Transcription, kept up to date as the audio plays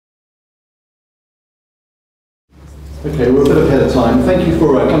Okay, we're a bit ahead of time. Thank you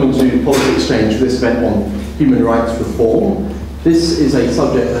for coming to Policy Exchange for this event on human rights reform. This is a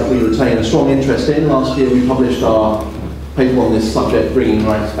subject that we retain a strong interest in. Last year we published our paper on this subject, Bringing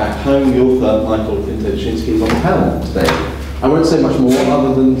Rights Back Home. The author, Michael pinto-duschinsky, is on the panel today. I won't say much more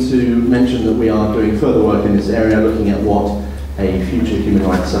other than to mention that we are doing further work in this area, looking at what a future human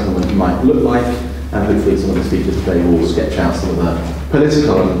rights settlement might look like, and hopefully some of the speakers today will sketch out some of the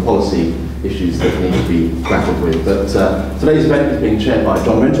political and policy issues that need to be grappled with. But today's event is being chaired by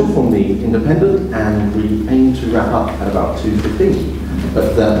John Rentoul from The Independent, and we aim to wrap up at about 2:15.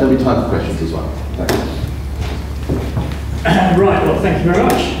 But there'll be time for questions as well. Thanks. Right, well, thank you very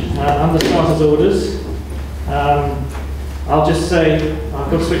much. Under starters orders, I'll just say, I've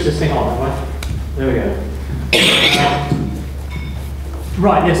got to switch this thing on, have I? There we go.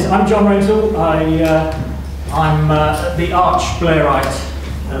 Right, yes, I'm John Rentoul. I'm the arch Blairite,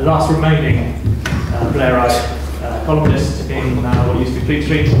 last remaining Blairite columnist in what used to be Fleet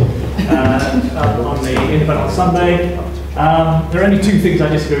Street on The Independent on Sunday. There are only two things I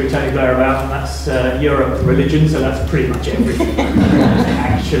disagree with Tony Blair about, and that's Europe and religion, so that's pretty much everything,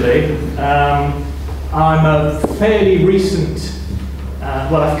 actually. I'm a fairly recent,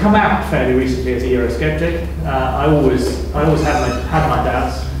 well, I've come out fairly recently as a Eurosceptic. I always had my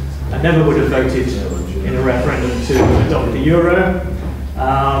doubts. I never would have voted in a referendum to adopt the euro.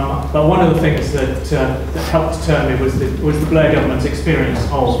 But one of the things that helped turn me was the Blair government's experience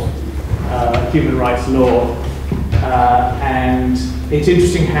of human rights law. And it's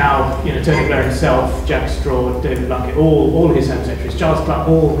interesting how, Tony Blair himself, Jack Straw, David Luckett, all his home secretaries, Charles Clarke,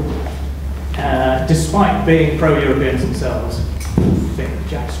 all, despite being pro-Europeans themselves, I think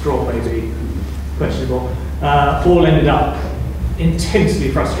Jack Straw may be questionable, all ended up intensely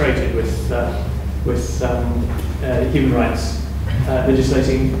frustrated with human rights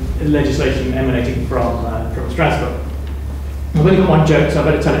legislation emanating from Strasbourg. I've only got one joke, so I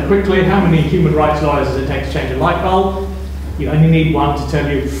better tell it quickly. How many human rights lawyers does it take to change a light bulb? You only need one to tell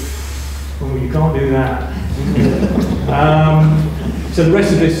you, oh, you can't do that. So the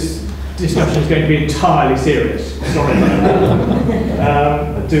rest of this discussion is going to be entirely serious. Sorry about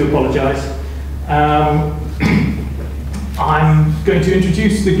that. I do apologise. I'm going to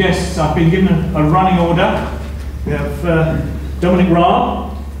introduce the guests. I've been given a running order. We have Dominic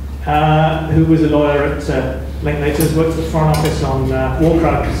Raab, who was a lawyer at Linklaters, worked for the Foreign Office on war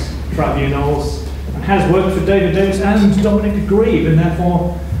crimes tribunals, and has worked for David Davis and Dominic Grieve, and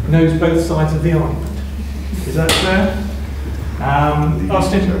therefore knows both sides of the argument. Is that fair?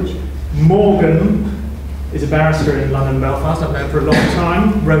 Austin Morgan is a barrister in London and Belfast. I've known for a long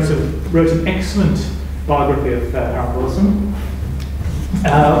time. Wrote an excellent biography of Harold Wilson.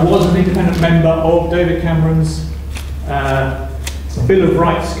 Was an independent member of David Cameron's Bill of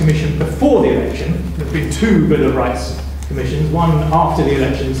Rights Commission before the election. There have been two Bill of Rights Commissions, one after the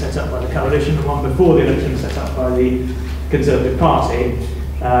election set up by the Coalition and one before the election set up by the Conservative Party.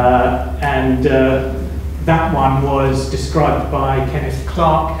 That one was described by Kenneth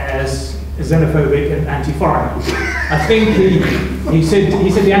Clarke as xenophobic and anti-foreigner. I think he said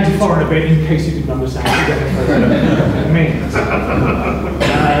the anti-foreigner bit in case you didn't understand what xenophobic means.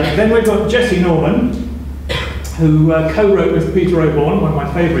 Then we've got Jesse Norman, who co-wrote with Peter Oborne, one of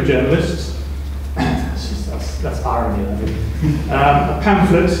my favourite journalists. That's irony, I think. A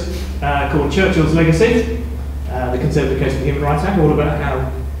pamphlet called Churchill's Legacy, the Conservative Case of the Human Rights Act, all about how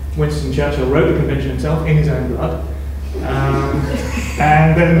Winston Churchill wrote the convention himself in his own blood.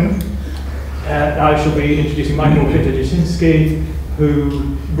 And then I shall be introducing Michael pinto-duschinsky,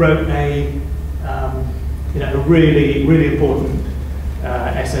 who wrote a really, really important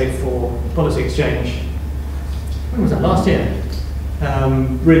essay for Policy Exchange. When was that? Last year.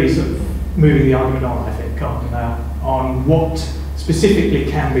 Really sort of moving the argument on, I think, on what specifically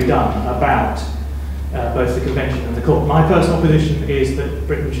can be done about both the convention and the court. My personal position is that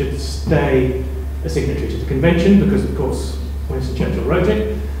Britain should stay a signatory to the convention because, of course, Winston Churchill wrote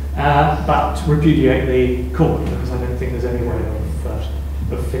it, but repudiate the court because I don't think there's any way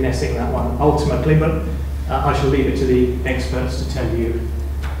of finessing that one ultimately. But I shall leave it to the experts to tell you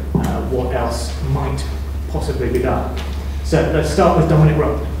what else might possibly be done. So let's start with Dominic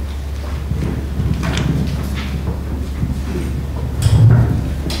Raab.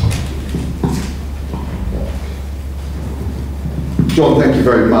 John, thank you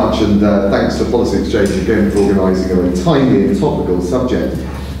very much, and thanks to Policy Exchange again for organising a very timely and topical subject.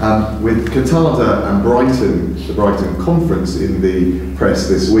 With Qatada and Brighton, the Brighton conference in the press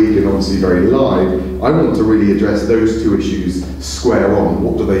this week, and obviously very live, I want to really address those two issues square on.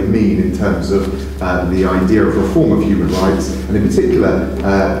 What do they mean in terms of the idea of reform of human rights, and in particular,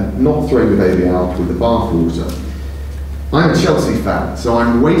 not throwing the baby out with the bathwater. I'm a Chelsea fan, so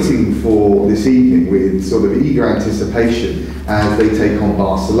I'm waiting for this evening with sort of eager anticipation as they take on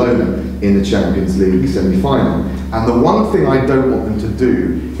Barcelona in the Champions League semi-final. And the one thing I don't want them to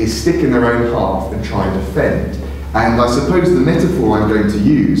do is stick in their own half and try and defend. And I suppose the metaphor I'm going to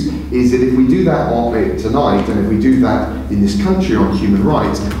use is that if we do that on it tonight, and if we do that in this country on human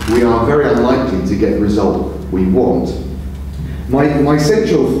rights, we are very unlikely to get the result we want. My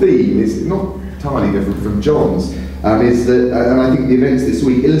central theme is not entirely different from John's, is that, and I think the events this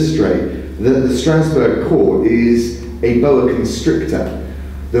week illustrate that the Strasbourg Court is a boa constrictor.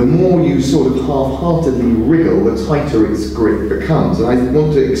 The more you sort of half-heartedly wriggle, the tighter its grip becomes. And I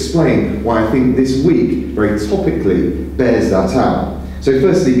want to explain why I think this week, very topically, bears that out. So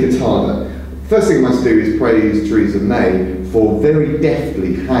firstly, Qatada. First thing I must do is praise Theresa May for very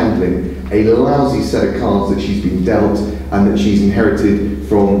deftly handling a lousy set of cards that she's been dealt and that she's inherited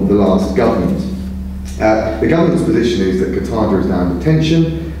from the last government. The government's position is that Qatada is now in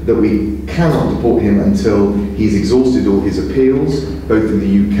detention, that we cannot deport him until he's exhausted all his appeals, both in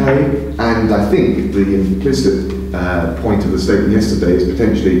the UK, and I think the implicit point of the statement yesterday is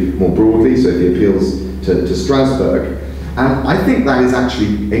potentially more broadly, so the appeals to Strasbourg. And I think that is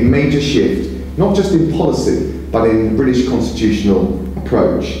actually a major shift, not just in policy, but in British constitutional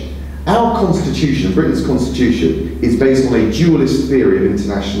approach. Our constitution, Britain's constitution, is based on a dualist theory of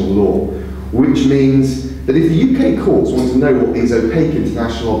international law, which means that if the UK courts want to know what these opaque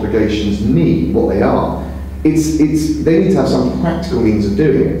international obligations mean, what they are, they need to have some practical means of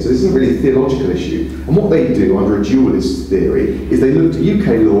doing it. So this isn't really a theological issue. And what they do under a dualist theory is they look to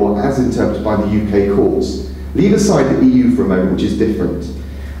UK law as interpreted by the UK courts. Leave aside the EU for a moment, which is different.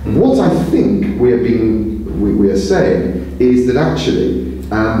 And what I think we are saying is that actually,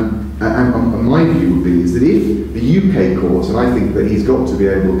 and my view would be, is that if the UK courts, and I think that he's got to be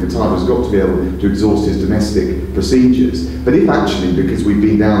able, Qatada's got to be able to exhaust his domestic procedures, but if actually, because we've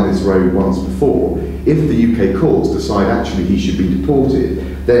been down this road once before, if the UK courts decide actually he should be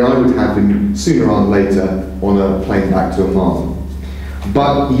deported, then I would have him sooner or later on a plane back to Oman.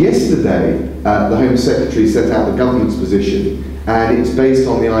 But yesterday, the Home Secretary set out the government's position, and it's based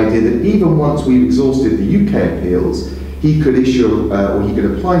on the idea that even once we've exhausted the UK appeals, he could issue, or he could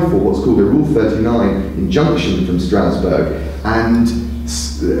apply for what's called a Rule 39 injunction from Strasbourg and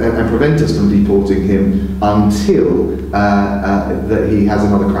prevent us from deporting him until that he has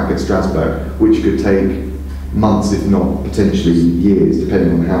another crack at Strasbourg, which could take months, if not potentially years,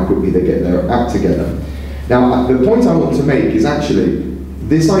 depending on how quickly they get their act together. Now, the point I want to make is actually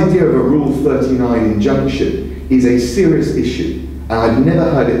this idea of a Rule 39 injunction is a serious issue, and I've never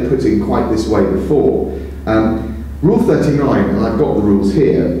heard it put in quite this way before. Rule 39, and I've got the rules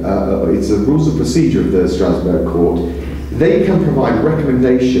here, it's the rules of procedure of the Strasbourg Court. They can provide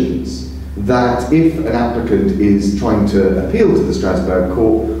recommendations that if an applicant is trying to appeal to the Strasbourg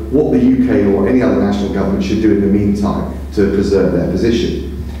Court, what the UK or any other national government should do in the meantime to preserve their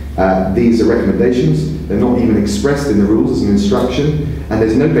position. These are recommendations, they're not even expressed in the rules as an instruction, and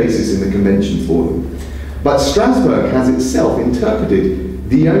there's no basis in the convention for them. But Strasbourg has itself interpreted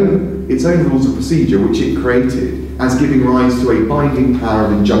its own rules of procedure, which it created, as giving rise to a binding power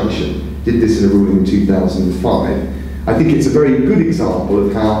of injunction. Did this in a ruling in 2005. I think it's a very good example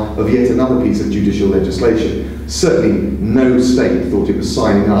of yet another piece of judicial legislation. Certainly no state thought it was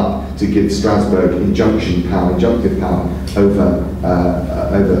signing up to give Strasbourg injunctive power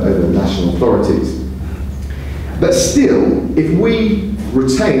over national authorities. But still, if we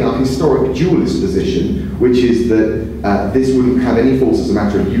retain our historic dualist position, which is that this wouldn't have any force as a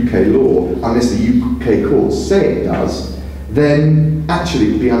matter of UK law unless the UK courts say it does, then actually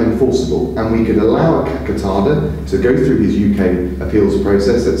it would be unenforceable, and we could allow Qatada to go through his UK appeals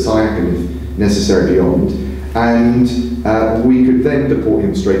process at SIAC and if necessary beyond, and we could then deport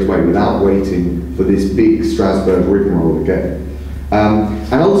him straight away without waiting for this big Strasbourg rigmarole again.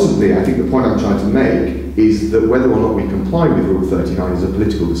 And ultimately, I think the point I'm trying to make is that whether or not we comply with Rule 39 is a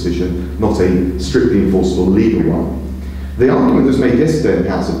political decision, not a strictly enforceable legal one. The argument that was made yesterday in the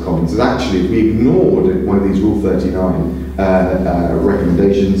House of Commons is actually if we ignored one of these Rule 39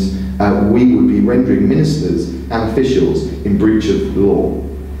 recommendations, we would be rendering ministers and officials in breach of law.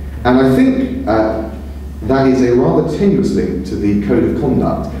 And I think that is a rather tenuous link to the Code of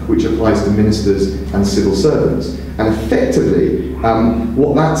Conduct, which applies to ministers and civil servants. And effectively,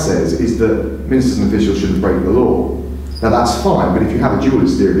 what that says is that ministers and officials shouldn't break the law. Now that's fine, but if you have a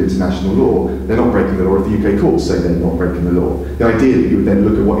dualist theory of international law, they're not breaking the law if the UK courts say they're not breaking the law. The idea that you would then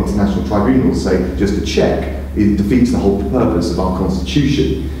look at what international tribunals say just to check, it defeats the whole purpose of our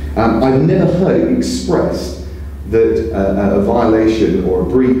constitution. I've never heard it expressed that a violation or a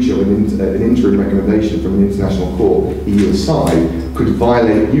breach of an interim recommendation from the International Court, EU aside, could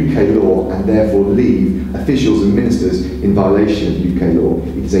violate UK law and therefore leave officials and ministers in violation of UK law.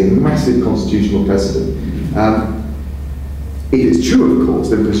 It is a massive constitutional precedent. It is true, of course,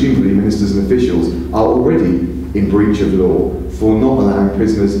 that presumably ministers and officials are already in breach of law for not allowing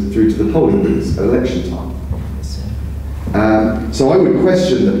prisoners through to the polling booths at election time. So I would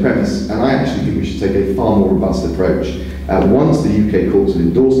question the premise, and I actually think we should take a far more robust approach. Once the UK courts have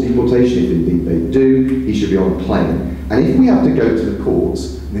endorsed deportation, if indeed they do, he should be on a plane. And if we have to go to the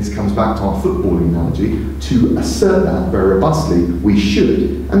courts, and this comes back to our footballing analogy, to assert that very robustly, we should.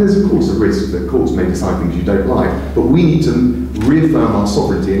 And there's of course a risk that courts may decide things you don't like, but we need to reaffirm our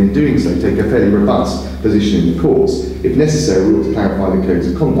sovereignty, and in doing so take a fairly robust position in the courts. If necessary, we ought to clarify the codes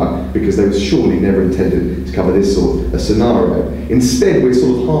of conduct, because they were surely never intended to cover this sort of a scenario. Instead, we're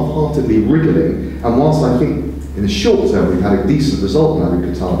sort of half-heartedly wriggling, and whilst I think in the short term we've had a decent result in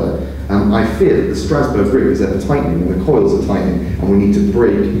Abu Qatada, I fear that the Strasbourg grip is ever tightening, and the coils are tightening, and we need to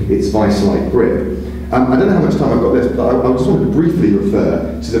break its vice-like grip. I don't know how much time I've got left, but I just want to briefly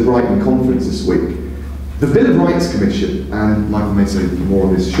refer to the Brighton conference this week. The Bill of Rights Commission, and Michael may say more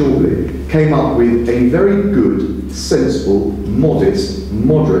on this shortly, came up with a very good, sensible, modest,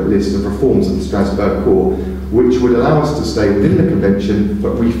 moderate list of reforms of the Strasbourg Court, which would allow us to stay within the Convention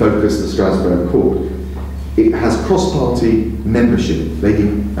but refocus the Strasbourg Court. It has cross-party membership. Lady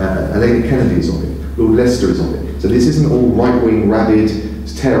Elena Kennedy is on it, Lord Leicester is on it. So this isn't all right-wing, rabid,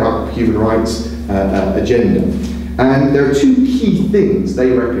 tear up human rights agenda. And there are two key things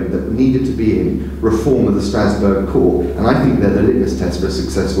they reckon that needed to be in reform of the Strasbourg Court, and I think they're the litmus test for a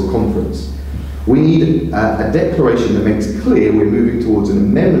successful conference. We need a declaration that makes clear we're moving towards an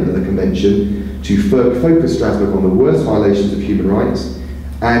amendment of the Convention to focus Strasbourg on the worst violations of human rights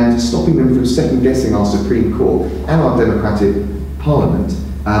and stopping them from second-guessing our Supreme Court and our democratic Parliament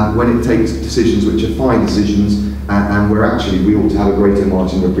when it takes decisions which are fine decisions and where actually we ought to have a greater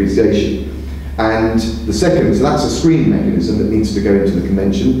margin of appreciation. And the second, so that's a screening mechanism that needs to go into the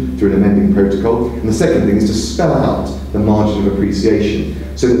Convention through an amending protocol. And the second thing is to spell out the margin of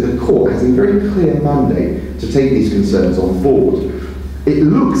appreciation so that the court has a very clear mandate to take these concerns on board. It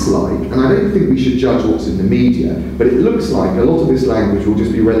looks like, and I don't think we should judge what's in the media, but it looks like a lot of this language will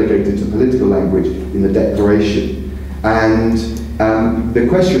just be relegated to political language in the declaration. And the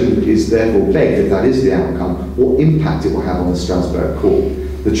question is therefore begged, if that is the outcome, what impact it will have on the Strasbourg Court.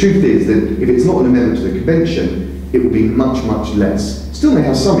 The truth is that if it's not an amendment to the Convention, it will be much, much less. Still may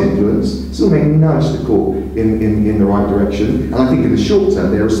have some influence, still may nudge the court in the right direction, and I think in the short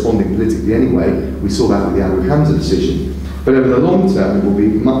term they're responding politically anyway. We saw that with the Abu Hamza decision. But over the long term it will be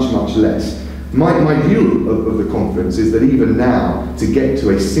much, much less. My view of the conference is that even now, to get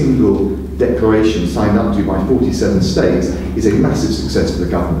to a single declaration signed up to by 47 states is a massive success for the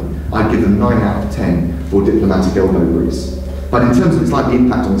government. I'd give them 9 out of 10 for diplomatic elbow grease. But in terms of its likely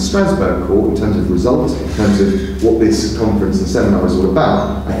impact on the Strasbourg Court, in terms of results, in terms of what this conference and seminar is all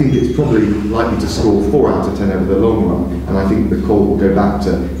about, I think it's probably likely to score 4 out of 10 over the long run, and I think the court will go back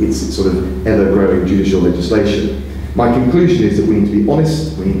to its sort of ever-growing judicial legislation. My conclusion is that we need to be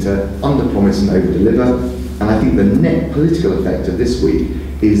honest, we need to under-promise and over-deliver, and I think the net political effect of this week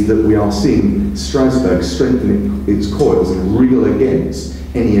is that we are seeing Strasbourg strengthen its coils and wriggle against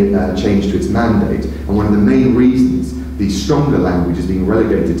any change to its mandate, and one of the main reasons the stronger language is being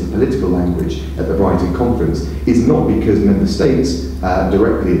relegated to political language at the Brighton conference is not because member states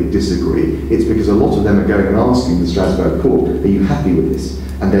directly disagree, it's because a lot of them are going and asking the Strasbourg Court, are you happy with this?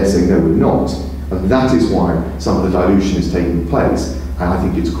 And they're saying, no, we're not. And that is why some of the dilution is taking place. And I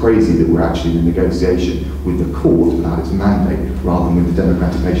think it's crazy that we're actually in a negotiation with the court about its mandate rather than with the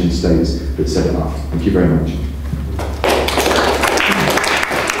democratic nation states that set it up. Thank you very much.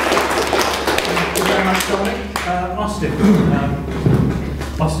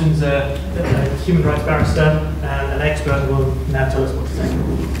 Austin's a human rights barrister and an expert who will now tell us what to say.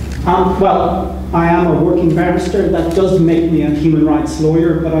 Well, I am a working barrister. That does make me a human rights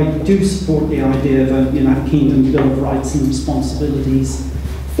lawyer, but I do support the idea of a United Kingdom Bill of Rights and Responsibilities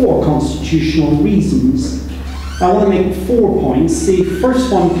for constitutional reasons. I want to make 4 points. The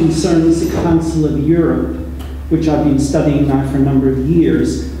first one concerns the Council of Europe, which I've been studying now for a number of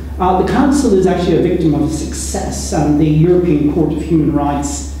years. The Council is actually a victim of success, and the European Court of Human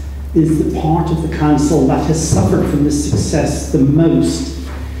Rights is the part of the Council that has suffered from this success the most.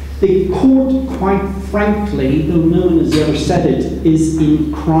 The Court, quite frankly, though no one has ever said it, is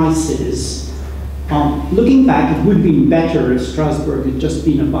in crisis. Looking back, it would have been better if Strasbourg had just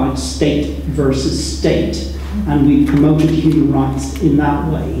been about state versus state, and we promoted human rights in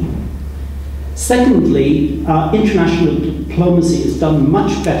that way. Secondly, international diplomacy is done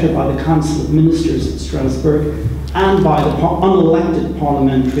much better by the Council of Ministers at Strasbourg and by the unelected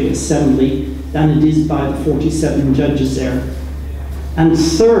Parliamentary Assembly than it is by the 47 judges there. And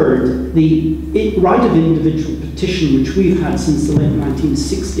third, the right of individual petition, which we've had since the late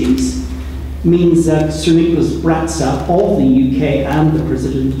 1960s, means that Sir Nicholas Bratza of the UK and the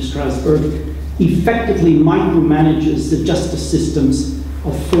President of Strasbourg effectively micromanages the justice systems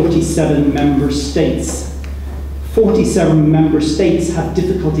of 47 member states. 47 member states have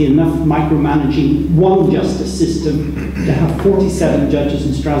difficulty enough micromanaging one justice system to have 47 judges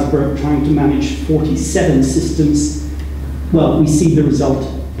in Strasbourg trying to manage 47 systems. Well, we see the result,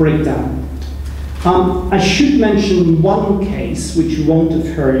 breakdown. I should mention one case which you won't have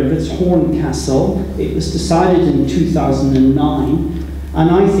heard of. It's Horncastle. It was decided in 2009,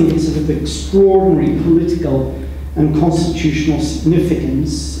 and I think it's of extraordinary political and constitutional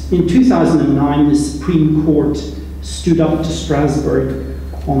significance. In 2009, the Supreme Court stood up to Strasbourg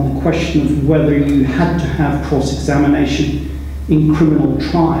on the question of whether you had to have cross-examination in criminal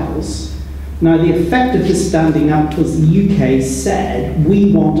trials. Now, the effect of this standing up was the UK said,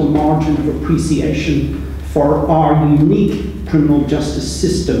 we want a margin of appreciation for our unique criminal justice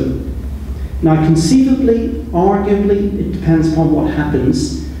system. Now, conceivably, arguably, it depends upon what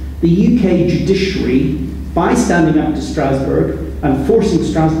happens, the UK judiciary, by standing up to Strasbourg and forcing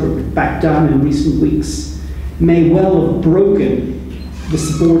Strasbourg to back down in recent weeks, may well have broken the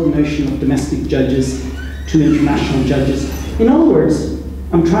subordination of domestic judges to international judges. In other words,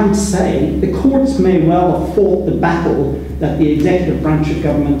 I'm trying to say the courts may well have fought the battle that the executive branch of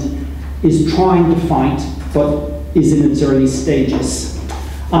government is trying to fight, but is in its early stages.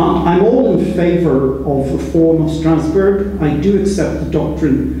 I'm all in favour of reform of Strasbourg. I do accept the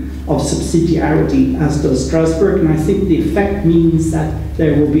doctrine of subsidiarity, as does Strasbourg, and I think the effect means that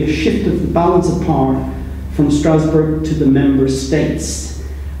there will be a shift of the balance of power from Strasbourg to the member states.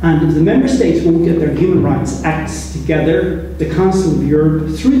 And if the member states won't get their human rights acts together, the Council of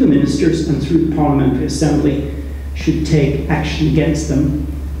Europe, through the ministers and through the Parliamentary Assembly, should take action against them.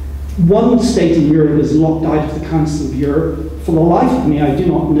 One state in Europe is locked out of the Council of Europe. For the life of me, I do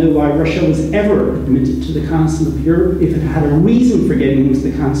not know why Russia was ever admitted to the Council of Europe. If it had a reason for getting into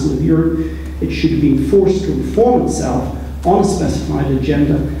the Council of Europe, it should have been forced to reform itself on a specified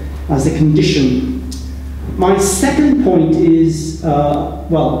agenda as a condition. My second point is,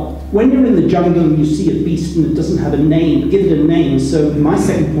 well, when you're in the jungle and you see a beast and it doesn't have a name, give it a name. So my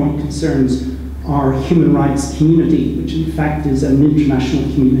second point concerns our human rights community, which in fact is an international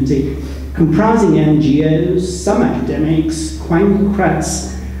community, comprising NGOs, some academics,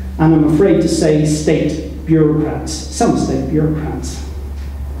 quackocrats, and I'm afraid to say state bureaucrats, some state bureaucrats.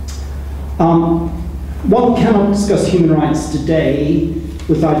 One cannot discuss human rights today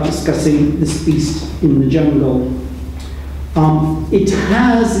without discussing this beast in the jungle. It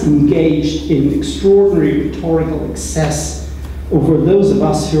has engaged in extraordinary rhetorical excess over those of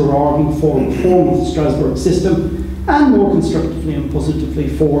us who are arguing for reform of the Strasbourg system, and more constructively and positively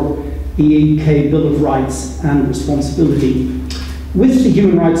for the UK Bill of Rights and Responsibility. With the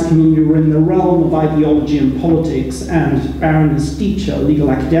human rights community, we're in the realm of ideology and politics, and Baroness Dietsch, a legal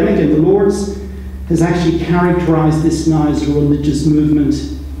academic in the Lords, has actually characterized this now as a religious movement.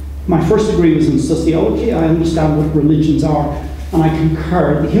 My first degree was in sociology. I understand what religions are, and I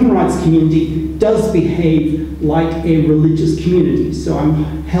concur. The human rights community does behave like a religious community. So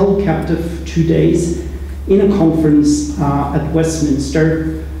I'm held captive 2 days in a conference at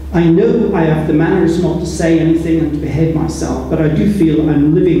Westminster. I know I have the manners not to say anything and to behave myself, but I do feel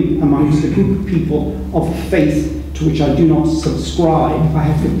I'm living amongst a group of people of a faith to which I do not subscribe. I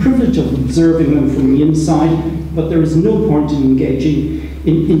have the privilege of observing them from the inside, but there is no point in engaging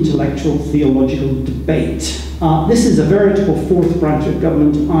in intellectual theological debate. This is a veritable fourth branch of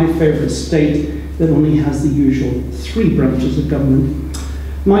government. I favour a state that only has the usual 3 branches of government.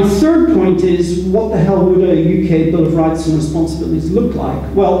 My third point is, what the hell would a UK Bill of Rights and Responsibilities look like?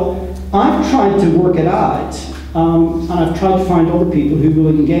 Well, I've tried to work it out, and I've tried to find other people who will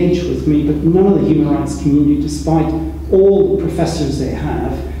engage with me, but none of the human rights community, despite all the professors they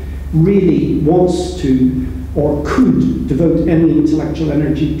have, really wants to or could devote any intellectual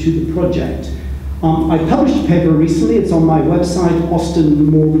energy to the project. I published a paper recently. It's on my website,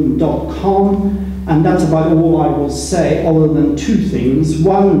 austinmorgan.com, and that's about all I will say, other than 2 things.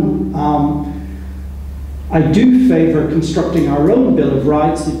 One, I do favour constructing our own Bill of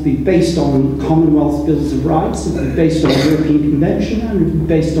Rights. It would be based on Commonwealth Bills of Rights, it would be based on the European Convention, and it would be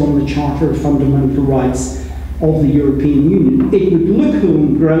based on the Charter of Fundamental Rights of the European Union. It would look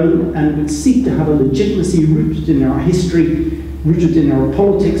homegrown and would seek to have a legitimacy rooted in our history rooted in our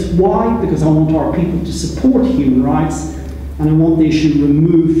politics. Why? Because I want our people to support human rights, and I want the issue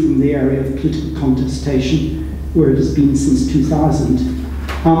removed from the area of political contestation where it has been since 2000.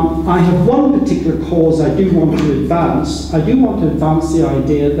 I have one particular cause I do want to advance. I do want to advance the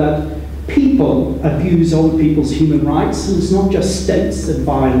idea that people abuse other people's human rights, and it's not just states that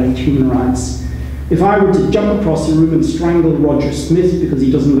violate human rights. If I were to jump across the room and strangle Roger Smith because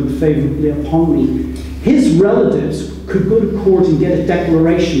he doesn't look favourably upon me, his relatives could go to court and get a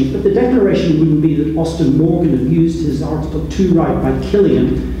declaration, but the declaration wouldn't be that Austin Morgan abused his Article 2 right by killing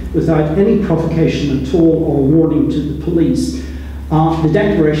him without any provocation at all or warning to the police. The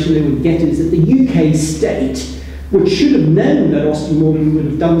declaration they would get is that the UK state, which should have known that Austin Morgan would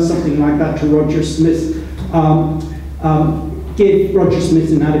have done something like that to Roger Smith, gave Roger Smith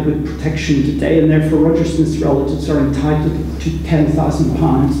inadequate protection today, and therefore Roger Smith's relatives are entitled to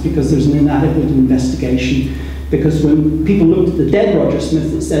 £10,000 because there's an inadequate investigation. Because when people looked at the dead Roger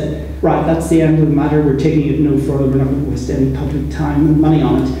Smith, they said, right, that's the end of the matter, we're taking it no further, we're not going to waste any public time and money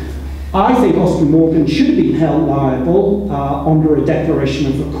on it. I think Austin Morgan should have been held liable under a declaration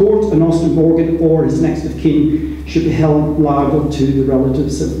of the court, and Austin Morgan or his next of kin should be held liable to the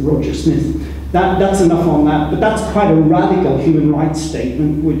relatives of Roger Smith. That's enough on that, but that's quite a radical human rights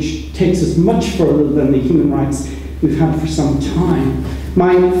statement which takes us much further than the human rights we've had for some time.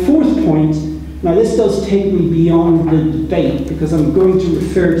 My fourth point, now this does take me beyond the debate because I'm going to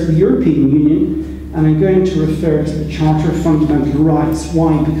refer to the European Union and I'm going to refer to the Charter of Fundamental Rights.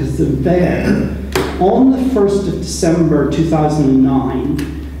 Why? Because they're there. On the 1st of December 2009,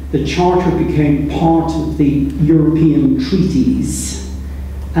 the Charter became part of the European treaties.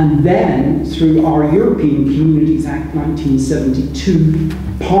 And then, through our European Communities Act 1972,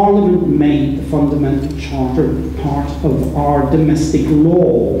 Parliament made the Fundamental Charter part of our domestic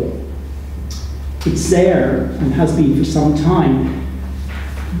law. It's there and has been for some time.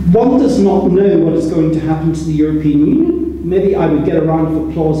 One does not know what is going to happen to the European Union. Maybe I would get a round of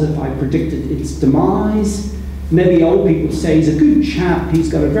applause if I predicted its demise. Maybe other people say he's a good chap, he's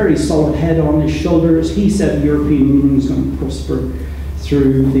got a very solid head on his shoulders. He said the European Union is going to prosper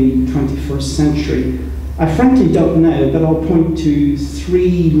through the 21st century. I frankly don't know, but I'll point to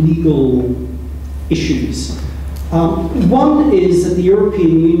three legal issues. One is that the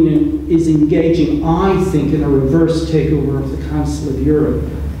European Union is engaging, I think, in a reverse takeover of the Council of Europe.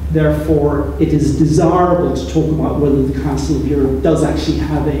 Therefore, it is desirable to talk about whether the Council of Europe does actually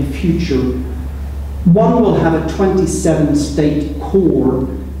have a future. One will have a 27-state core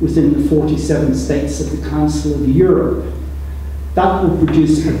within the 47 states of the Council of Europe. That will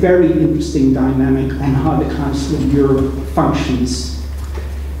produce a very interesting dynamic on how the Council of Europe functions.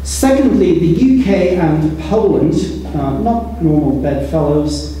 Secondly, the UK and Poland, not normal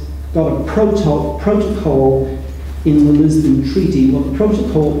bedfellows, got a protocol in the Lisbon Treaty. Well, the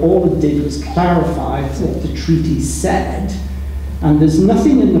protocol, all it did was clarify what the treaty said, and there's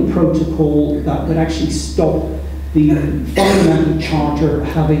nothing in the protocol that could actually stop the Fundamental Charter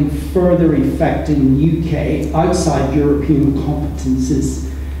having further effect in the UK outside European competences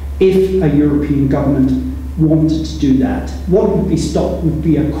if a European government wanted to do that. What would be stopped would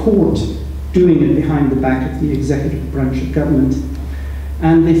be a court doing it behind the back of the executive branch of government.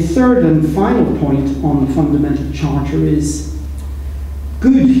 And the third and final point on the Fundamental Charter is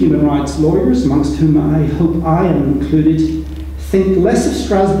good human rights lawyers, amongst whom I hope I am included, think less of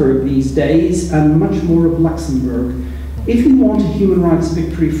Strasbourg these days and much more of Luxembourg. If you want a human rights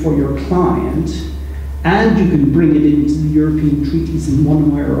victory for your client, and you can bring it into the European treaties in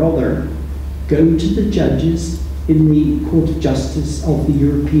one way or other, go to the judges in the Court of Justice of the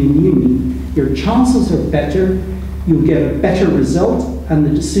European Union. Your chances are better, you'll get a better result, and the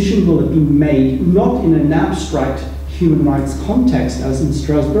decision will have been made not in an abstract human rights context as in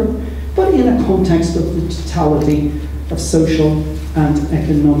Strasbourg, but in a context of the totality of social and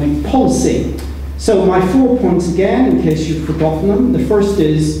economic policy. So my 4 points again, in case you've forgotten them. The first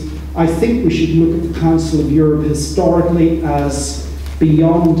is, I think we should look at the Council of Europe historically as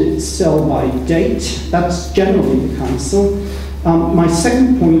beyond its sell-by date. That's generally the Council. My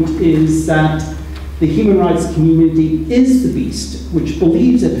second point is that the human rights community is the beast, which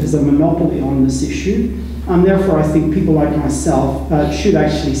believes it has a monopoly on this issue, and therefore I think people like myself should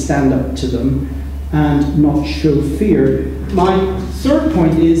actually stand up to them and not show fear. My third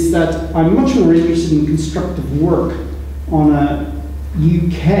point is that I'm much more interested in constructive work on a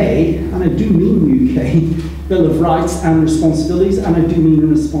UK, and I do mean UK, Bill of Rights and Responsibilities, and I do mean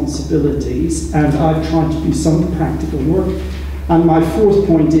responsibilities, and I've tried to do some practical work. And my fourth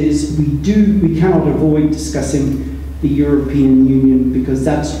point is we cannot avoid discussing the European Union because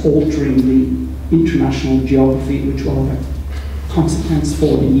that's altering the international geography which will have a consequence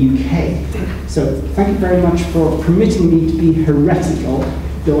for the UK. So thank you very much for permitting me to be heretical,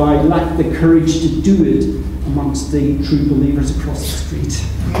 though I lack the courage to do it amongst the true believers across the street.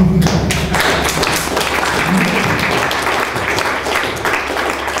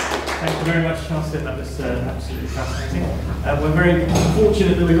 Thank you very much, Chancellor. That was absolutely fascinating. We're very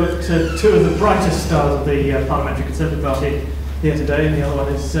fortunate that we've got two of the brightest stars of the Parliamentary Conservative Party here today, and the other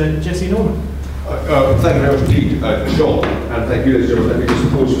one is Jesse Norman. Thank you very much indeed, John, and thank you, ladies and gentlemen. Let me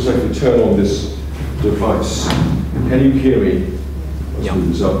just pause for a second to turn on this device. Can you hear me? Let's move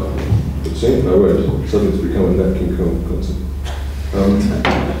this up. See? No, wait. Suddenly it's become a Nat King Cole concert.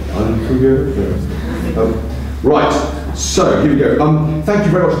 Right, so here we go. Thank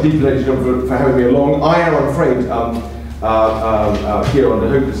you very much indeed, ladies and gentlemen, for having me along. I am, I'm afraid, here under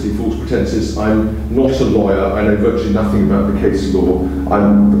hopelessly false pretenses. I'm not a lawyer. I know virtually nothing about the case law.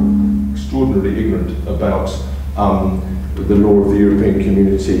 I'm extraordinarily ignorant about the law of the European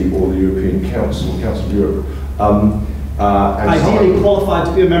Community or the European Council, Council of Europe. Ideally qualified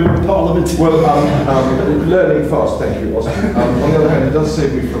to be a member of Parliament. Well, learning fast, thank you, Oscar. On the other hand, it does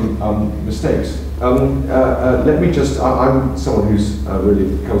save me from mistakes. Let me just, I'm someone who's really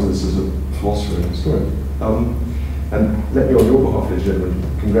comes to this as a philosopher and historian. And let me, on your behalf, ladies and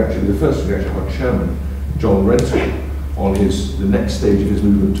gentlemen, congratulate the first congratulate our chairman, John Rentoul, on the next stage of his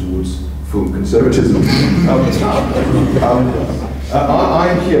movement towards full conservatism.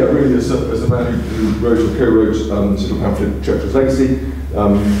 I'm here really as a man who wrote or co-wrote the sort of pamphlet Churchill's Legacy,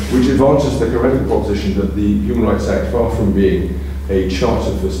 which advances the heretical proposition that the Human Rights Act, far from being a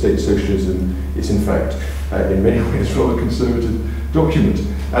charter for state socialism, is in fact, in many ways, rather a conservative document.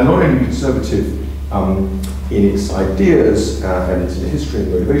 And not only conservative in its ideas and its history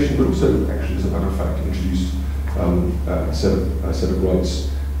and motivation, but also, actually, as a matter of fact, introduced a set of rights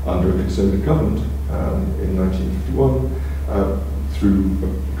under a conservative government in 1951 through a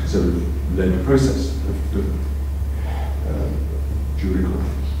conservative-led process of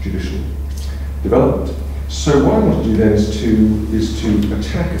judicial development. So what I want to do then is to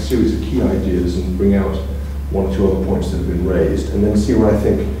attack a series of key ideas and bring out one or two other points that have been raised, and then see what I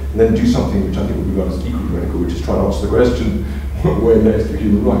think, and then do something which I think would be regarded as equally radical, which is try to answer the question, where next for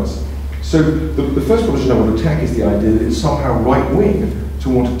human rights? So the first proposition I want to attack is the idea that it's somehow right-wing to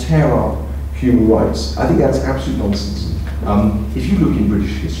want to tear up human rights. I think that's absolute nonsense. If you look in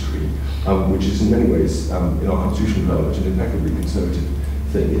British history, which is in many ways, in our constitutional development, an impeccably conservative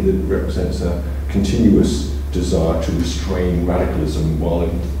thing, that it represents a continuous desire to restrain radicalism while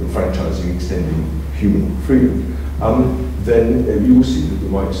enfranchising, extending human freedom, then you will see that the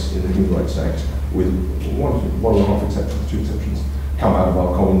rights in the Human Rights Act, with one and a half exceptions, two exceptions, come out of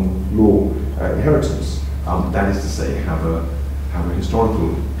our common law inheritance. That is to say, have a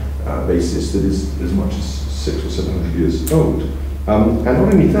historical basis that is as much as 600 or 700 years old. And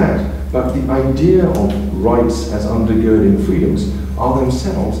not only that, but the idea of rights as undergirding freedoms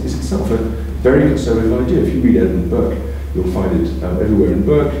is itself a very conservative idea. If you read Edmund Burke, you'll find it everywhere in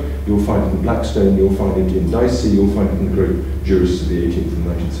Burke, you'll find it in Blackstone, you'll find it in Dicey, you'll find it in the great jurists of the 18th and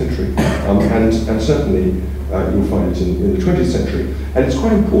 19th century, and certainly you'll find it in the 20th century. And it's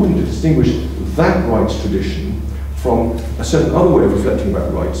quite important to distinguish that rights tradition from a certain other way of reflecting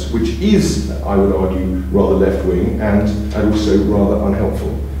about rights, which is, I would argue, rather left-wing and also rather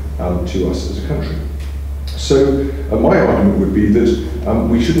unhelpful to us as a country. So my argument would be that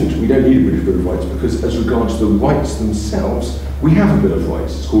we don't need a British Bill of Rights, because as regards the rights themselves, we have a Bill of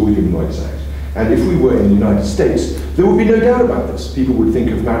Rights. It's called the Human Rights Act. And if we were in the United States, there would be no doubt about this. People would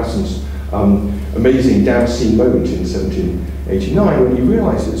think of Madison's amazing down-scene moment in 1789 when he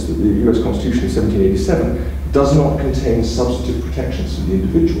realizes that the US Constitution of 1787 does not contain substantive protections for the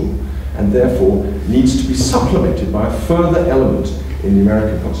individual, and therefore needs to be supplemented by a further element in the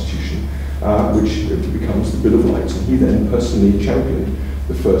American Constitution, which becomes the Bill of Rights. And he then personally championed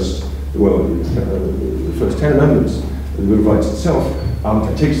the first 10 amendments of the Bill of Rights itself,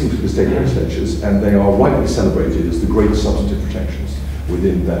 and takes them to the state legislatures, and they are rightly celebrated as the great substantive protections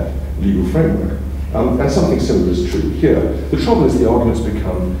within that legal framework. And something similar is true here. The trouble is the arguments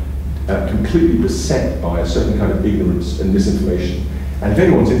become completely beset by a certain kind of ignorance and misinformation. And if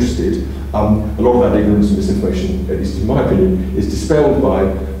anyone's interested, a lot of that ignorance and misinformation, at least in my opinion, is dispelled by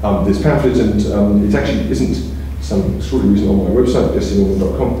this pamphlet, and it actually isn't some extraordinary reason on my website,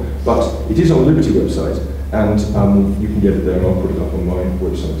 jessenorman.com, but it is on the Liberty website, and you can get it there, and I'll put it up on my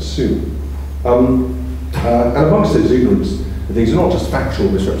website soon. And amongst those ignorance, things are not just factual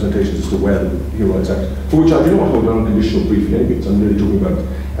misrepresentations as to where the Human Rights Act, for which I do not hold an unconditional brief in any means. I'm really talking about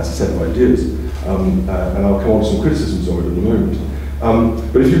as a set of ideas, and I'll come on to some criticisms of it in a moment.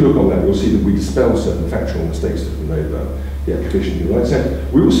 But if you look on that, you'll see that we dispel certain factual mistakes that have been made about the application of the Human Rights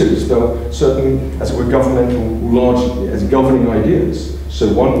Act. We also dispel certain, as it were, governmental, large, as governing ideas. So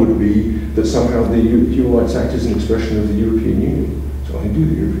one would be that somehow the Human Rights Act is an expression of the European Union. So I do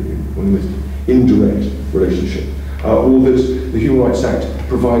the European Union, one with indirect relationship. Or that the Human Rights Act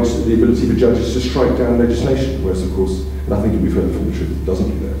provides the ability for judges to strike down legislation, whereas of course nothing can be further from the truth. It doesn't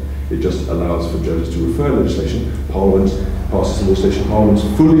do that. It just allows for judges to refer legislation. Parliament passes the legislation. Parliament's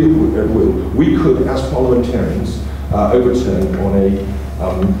fully at will. We could, as parliamentarians, overturn on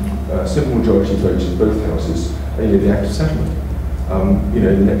a simple majority vote in both houses the Act of Settlement. In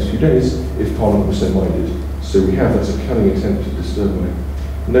the next few days, if Parliament was so minded. So we have, that's a cunning attempt to disturb my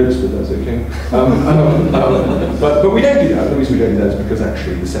notes, but that's okay. But we don't do that. The reason we don't do that is because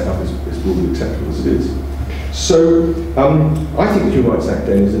actually the setup is broadly acceptable as it is. So I think the Human Rights Act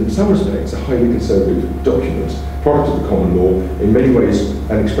then is in some respects a highly conservative document, product of the common law, in many ways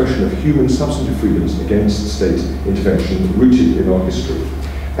an expression of human substantive freedoms against state intervention rooted in our history.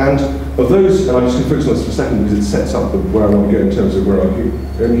 And of those, and I'm just going to focus on this for a second because it sets up where I want to go in terms of where our own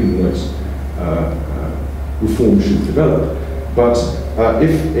human rights reform should develop. But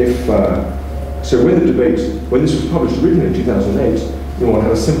so when the debate, when this was published originally in 2008, one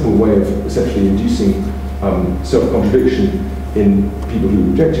had a simple way of essentially inducing self-contradiction in people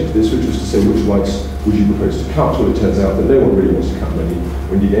who objected to this, which was to say, which rights would you propose to cut? Well, it turns out that no one really wants to cut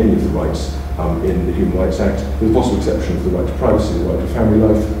indeed any of the rights in the Human Rights Act, with the possible exception of the right to privacy, the right to family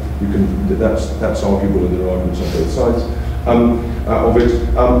life. That's arguable, and there are arguments on both sides of it.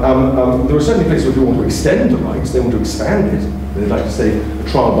 There are certainly places where people want to extend the rights, they want to expand it. They'd like to say a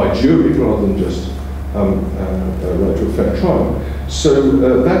trial by jury rather than just a right to a fair trial. So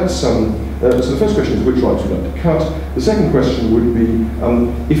so the first question is which rights would you like to cut. The second question would be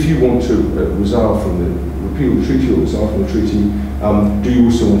if you want to resign from repeal the treaty or resign from the treaty, do you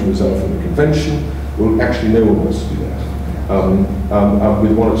also want to resign from the convention? Well, actually no one wants to do that.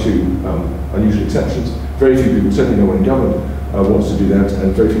 With one or two unusual exceptions. Very few people, certainly no one in government, wants to do that,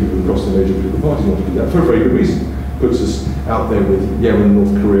 and very few people across the major political parties want to do that for a very good reason. Puts us out there with Yemen,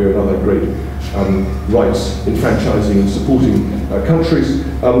 North Korea, and other great rights enfranchising and supporting countries,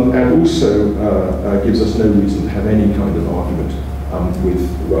 and also gives us no reason to have any kind of argument with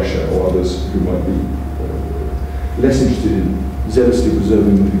Russia or others who might be less interested in zealously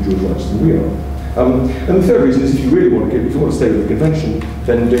preserving individual rights than we are. And the third reason is if you really want to stay with the convention,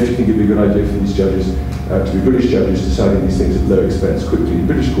 then don't you think it'd be a good idea for these judges to be British judges deciding these things at low expense quickly in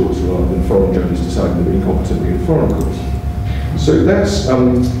British courts rather than foreign judges deciding them incompetently in foreign courts? So that's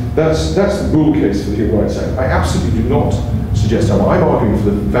the rule case for the Human Rights Act. I absolutely do not suggest I'm arguing for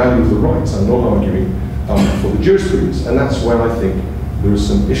the value of the rights. I'm not arguing for the jurisprudence, and that's where I think there are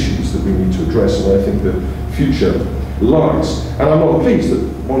some issues that we need to address, and where I think the future lies. And I'm not pleased that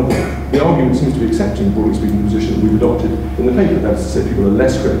one of the arguments seems to be accepting, broadly speaking, the position that we've adopted in the paper. That is to say, people are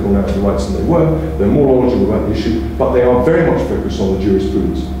less critical now of the rights than they were, they're more knowledgeable about the issue, but they are very much focused on the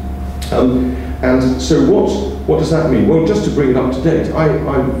jurisprudence. And so what does that mean? Well, just to bring it up to date, I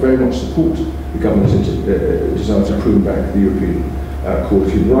very much support the government's desire to prune back the European Court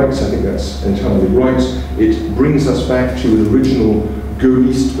of Human Rights. I think that's entirely right. It brings us back to an original Go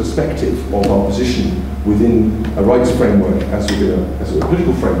East perspective of our position within a rights framework as a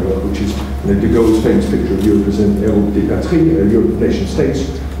political framework, which is de Gaulle's famous picture of Europe as an Europe des patries, a Europe of nation states,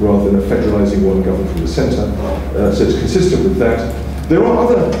 rather than a federalising one governed from the centre. So it's consistent with that. There are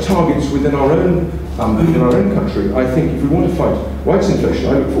other targets within our own country. I think if we want to fight rights inflation,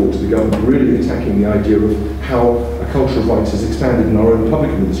 I look forward to the government really attacking the idea of how a culture of rights has expanded in our own public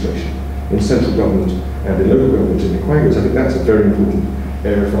administration, in central government and in local government in Equatorial. I think that's a very important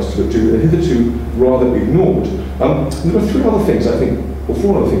area for us to look to, and hitherto rather ignored. There are three other things I think, or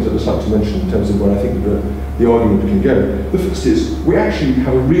four other things I'd just like to mention in terms of where I think the argument can go. The first is, we actually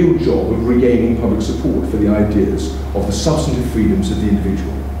have a real job of regaining public support for the ideas of the substantive freedoms of the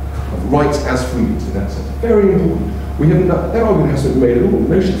individual, of rights as freedoms in that sense. Very important. That argument hasn't been made at all. The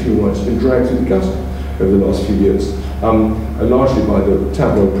notion of human rights has been dragged through the gutter over the last few years, largely by the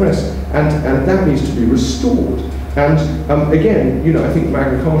tabloid press, and that needs to be restored. And again, I think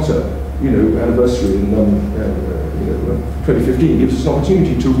Magna Carta, anniversary in 2015 gives us an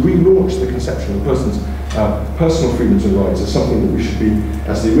opportunity to relaunch the conception of a person's personal freedoms and rights as something that we should be,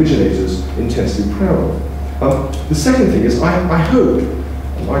 as the originators, intensely proud of. The second thing is, I hope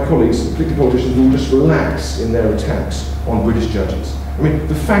my colleagues, particularly politicians, will just relax in their attacks on British judges. I mean,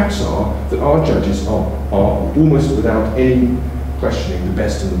 the facts are that our judges are almost without any questioning the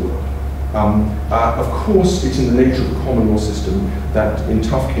best in the world. Of course, it's in the nature of the common law system that in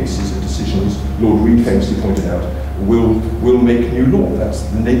tough cases and decisions, Lord Reid famously pointed out, will make new law. That's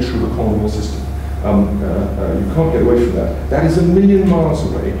the nature of the common law system. You can't get away from that. That is a million miles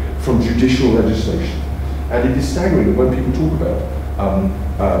away from judicial legislation. And it is staggering that when people talk about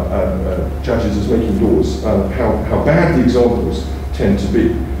judges as making laws, how bad the examples tend to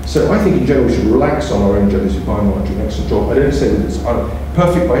be. So I think in general we should relax on our own judges who by and large do an excellent job. I don't say that it's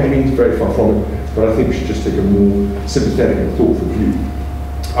perfect by any means, very far from it, but I think we should just take a more sympathetic and thoughtful view.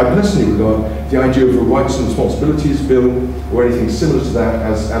 I personally regard the idea of a rights and responsibilities bill or anything similar to that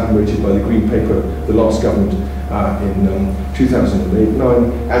as advocated by the Green Paper, the last government in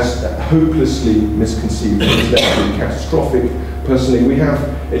 2008-9, as hopelessly misconceived, as actually catastrophic. Personally, we have,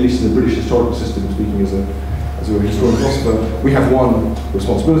 at least in the British historical system, speaking as a historical philosopher, we have one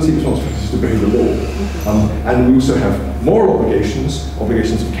responsibility is to obey the law. And we also have moral obligations,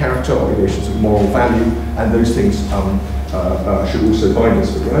 obligations of character, obligations of moral value, and those things should also bind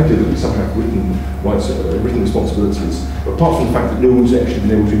us. But the idea that we somehow have written rights, written responsibilities, apart from the fact that no one's actually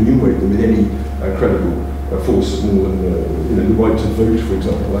been able to enumerate them with any credible force, more than the right to vote, for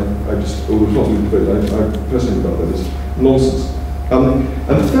example, or responsibility to vote, I personally regard that as nonsense. And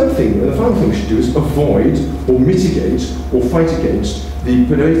the third thing, and the final thing we should do is avoid or mitigate or fight against the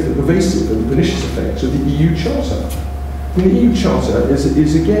pervasive and pernicious effects of the EU Charter. I mean, the EU Charter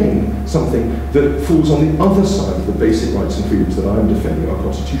is again something that falls on the other side of the basic rights and freedoms that I'm defending, our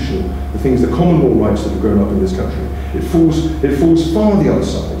constitutional, the things, the common law rights that have grown up in this country. It falls far the other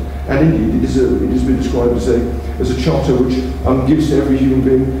side. And indeed, it has been described as a charter which gives to every human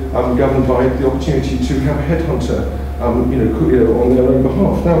being governed by the opportunity to have a headhunter on their own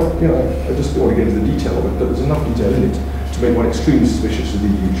behalf. Now, I just don't want to get into the detail of it, but there's enough detail in it to make one extremely suspicious of the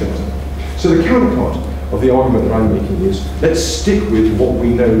EU Charter. So the counterpart of the argument that I'm making is, let's stick with what we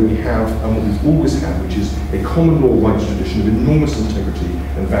know we have and what we've always had, which is a common law rights tradition of enormous integrity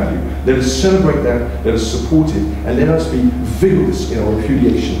and value. Let us celebrate that, let us support it, and let us be vigorous in our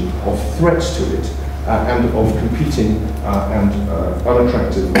repudiation of threats to it and of competing and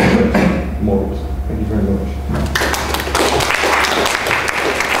unattractive models. Thank you very much.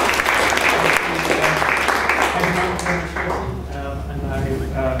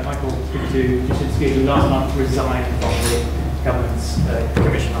 To Duschinsky, who last month resigned from the government's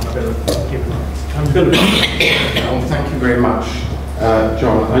Commission on the Bill of Human Rights. Thank you very much,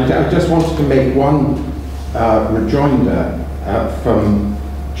 John. I just wanted to make one rejoinder from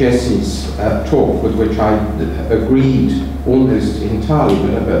Jesse's talk, with which I agreed almost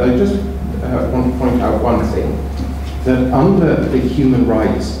entirely, but I just want to point out one thing, that under the Human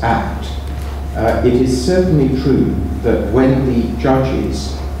Rights Act, it is certainly true that when the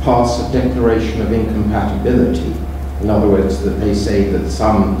judges pass a declaration of incompatibility, in other words, that they say that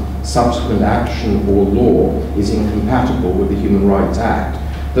some subsequent action or law is incompatible with the Human Rights Act,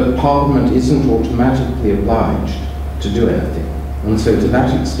 that Parliament isn't automatically obliged to do anything. And so to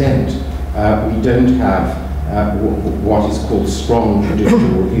that extent, we don't have what is called strong judicial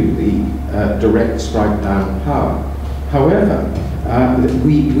review, the direct strike-down power. However,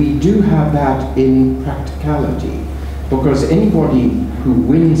 we do have that in practicality, because anybody who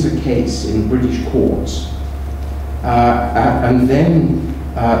wins a case in British courts and then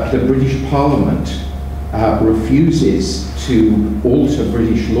the British Parliament refuses to alter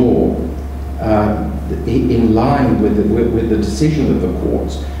British law in line with the decision of the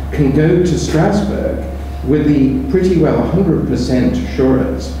courts, can go to Strasbourg with the pretty well 100%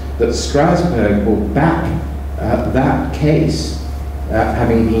 assurance that Strasbourg will back that case,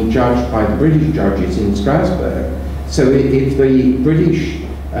 having been judged by the British judges in Strasbourg. So if the British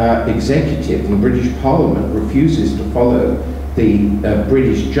executive and British Parliament refuses to follow the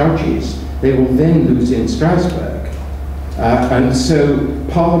British judges, they will then lose in Strasbourg. And so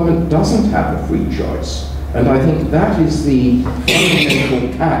Parliament doesn't have a free choice. And I think that is the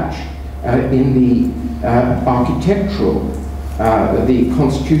fundamental catch in the architectural, the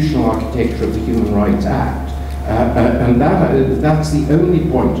constitutional architecture of the Human Rights Act. And that's the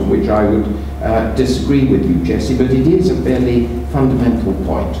only point on which I would disagree with you, Jesse, but it is a fairly fundamental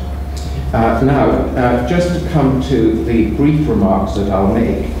point. Now, just to come to the brief remarks that I'll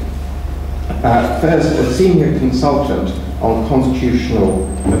make. First, a senior consultant on constitutional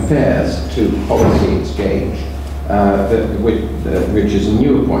affairs to Policy Exchange, which is a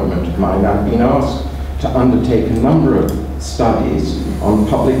new appointment of mine. I've been asked to undertake a number of studies on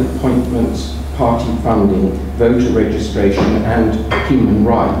public appointments, party funding, voter registration, and human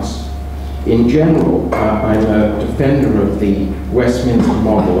rights. In general, I'm a defender of the Westminster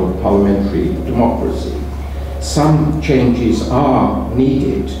model of parliamentary democracy. Some changes are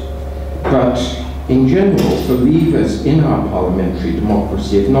needed, but in general, believers in our parliamentary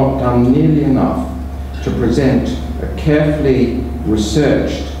democracy have not done nearly enough to present a carefully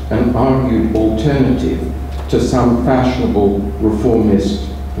researched an argued alternative to some fashionable reformist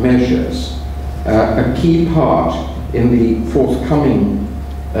measures. A key part in the forthcoming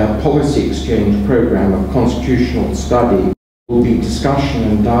policy exchange programme of constitutional study will be discussion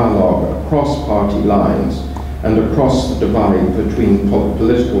and dialogue across party lines and across the divide between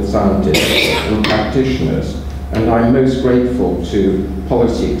political scientists and practitioners. And I'm most grateful to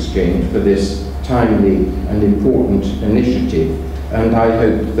Policy Exchange for this timely and important initiative. And I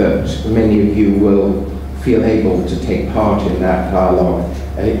hope that many of you will feel able to take part in that dialogue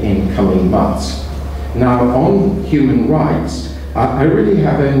in coming months. Now, on human rights, I really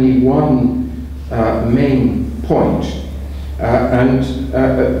have only one main point, and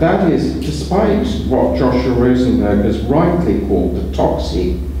that is, despite what Joshua Rosenberg has rightly called the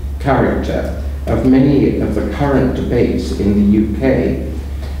toxic character of many of the current debates in the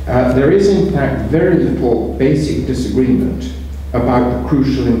UK, there is in fact very little basic disagreement about the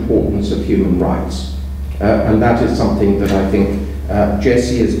crucial importance of human rights. And that is something that I think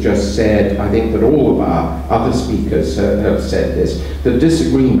Jesse has just said. I think that all of our other speakers have said this. The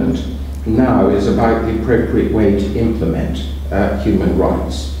disagreement now is about the appropriate way to implement human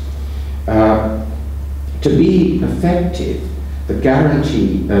rights. To be effective, the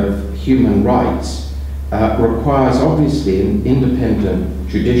guarantee of human rights requires obviously an independent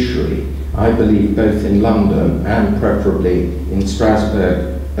judiciary, I believe both in London and preferably in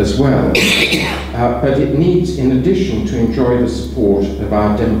Strasbourg as well. But it needs, in addition, to enjoy the support of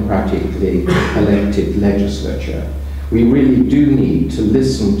our democratically elected legislature. We really do need to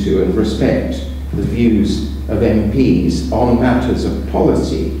listen to and respect the views of MPs on matters of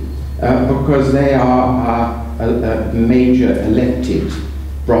policy because they are a major elected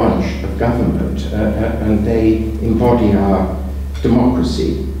branch of government and they embody our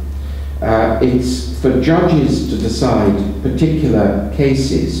democracy. It's for judges to decide particular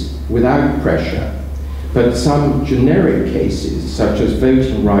cases without pressure, but some generic cases, such as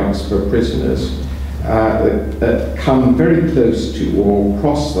voting rights for prisoners, come very close to or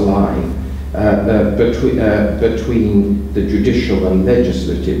cross the line between the judicial and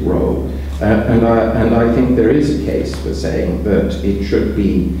legislative role. And I think there is a case for saying that it should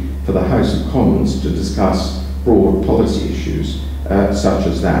be for the House of Commons to discuss broad policy issues such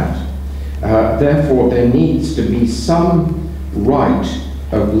as that. Therefore, there needs to be some right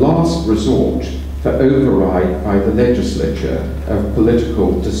of last resort for override by the legislature of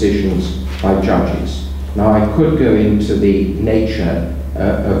political decisions by judges. Now, I could go into the nature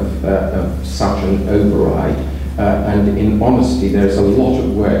of such an override, and in honesty, there's a lot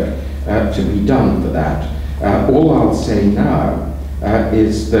of work to be done for that. All I'll say now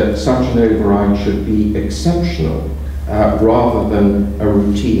is that such an override should be exceptional rather than a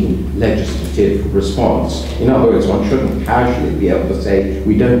routine legislative response. In other words, one shouldn't casually be able to say,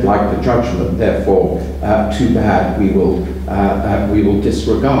 we don't like the judgment, therefore, too bad, we will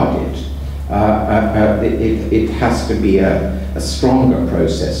disregard it. It has to be a stronger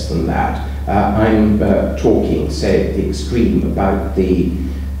process than that. I'm talking, say, at the extreme about the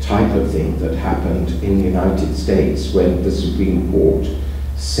type of thing that happened in the United States when the Supreme Court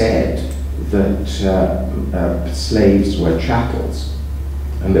said that slaves were chattels,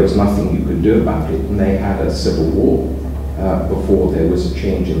 and there was nothing you could do about it, and they had a civil war before there was a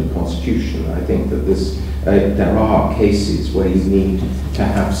change in the Constitution. I think that there are cases where you need to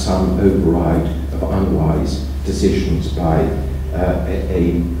have some override of unwise decisions by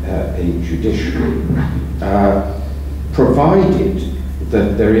a judiciary, provided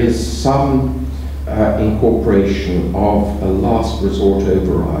that there is some incorporation of a last resort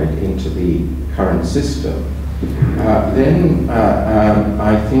override into the current system. Then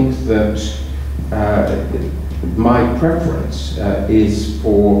I think that my preference is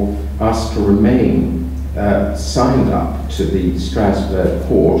for us to remain signed up to the Strasbourg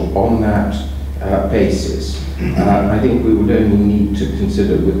Court on that basis. I think we would only need to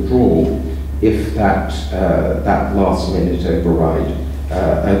consider withdrawal if that last minute override,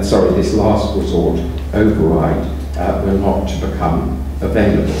 this last resort override were not to become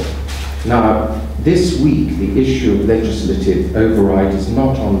available. Now, this week, the issue of legislative override is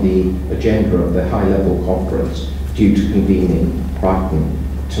not on the agenda of the high-level conference due to convene in Brighton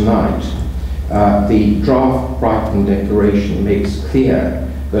tonight. The draft Brighton Declaration makes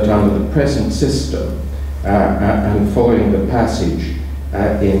clear that under the present system, and following the passage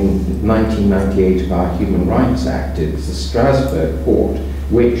in 1998 of our Human Rights Act, it's the Strasbourg Court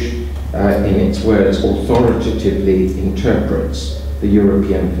which, in its words, authoritatively interprets the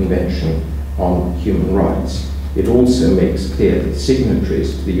European Convention on Human Rights. It also makes clear that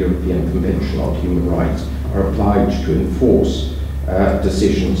signatories to the European Convention on Human Rights are obliged to enforce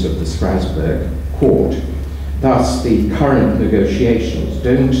decisions of the Strasbourg Court. Thus, the current negotiations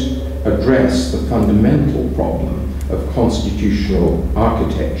don't address the fundamental problem of constitutional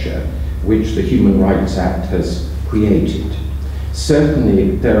architecture which the Human Rights Act has created.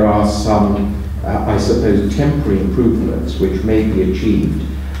 Certainly, there are some, I suppose, temporary improvements which may be achieved,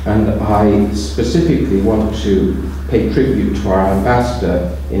 and I specifically want to pay tribute to our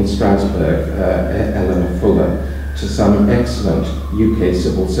ambassador in Strasbourg, Eleanor Fuller, to some excellent UK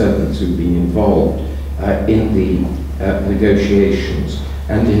civil servants who've been involved in the negotiations,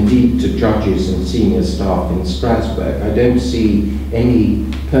 and indeed to judges and senior staff in Strasbourg. I don't see any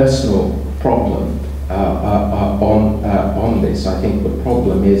personal problem on this. I think the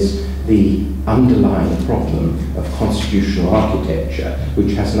problem is the underlying problem of constitutional architecture,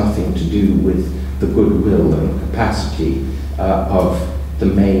 which has nothing to do with the goodwill and capacity of the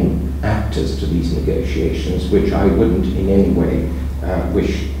main actors to these negotiations, which I wouldn't in any way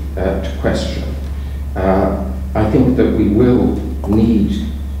wish to question. I think that we will need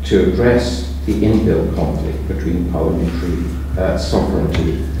to address the inbuilt conflict between parliamentary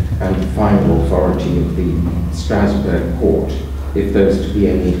sovereignty and final authority of the Strasbourg Court if there's to be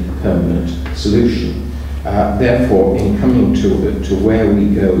any permanent solution. Therefore, in coming to where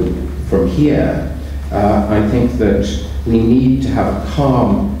we go from here, I think that we need to have a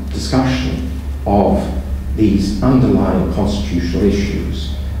calm discussion of these underlying constitutional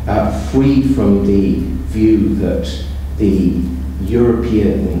issues, free from the view that the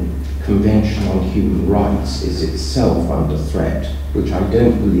European Convention on Human Rights is itself under threat, which I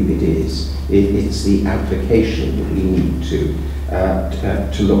don't believe it is. It's the application that we need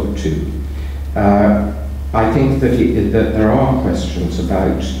to look to. I think that there are questions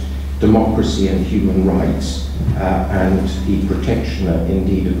about democracy and human rights and the protection,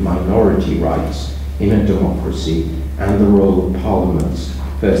 indeed, of minority rights in a democracy, and the role of parliaments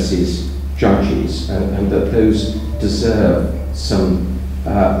versus judges, and that those deserve some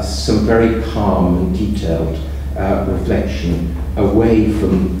very calm and detailed reflection away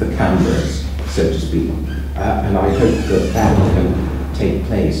from the cameras, so to speak. And I hope that that can take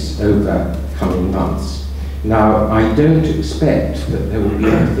place over coming months. Now, I don't expect that there will be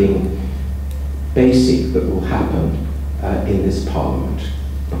anything basic that will happen in this Parliament,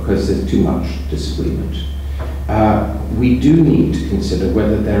 because there's too much disagreement. We do need to consider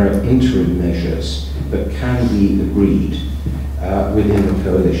whether there are interim measures that can be agreed within the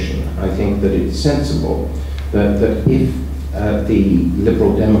coalition. I think that it's sensible that if the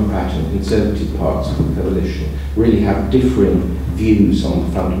Liberal Democrat and Conservative parts of the coalition really have differing views on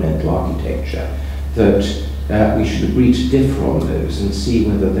the fundamental architecture, that we should agree to differ on those and see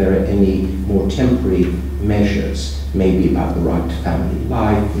whether there are any more temporary measures, maybe about the right to family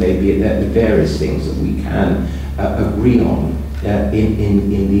life, maybe the various things that we can agree on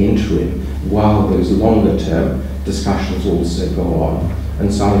in the interim, while those longer term discussions also go on.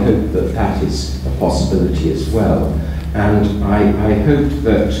 And so I hope that that is a possibility as well. And I hope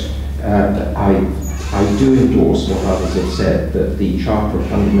that I do endorse what others have said, that the Charter of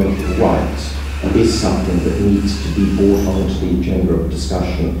Fundamental Rights is something that needs to be brought onto the agenda of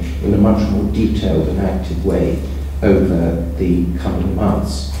discussion in a much more detailed and active way over the coming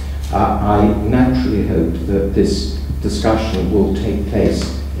months. I naturally hope that this discussion will take place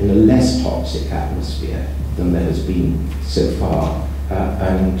in a less toxic atmosphere than there has been so far.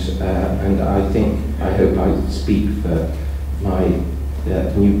 And I hope I speak for my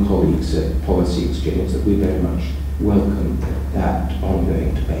new colleagues at Policy Exchange that we very much welcome that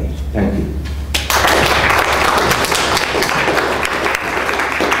ongoing debate. Thank you.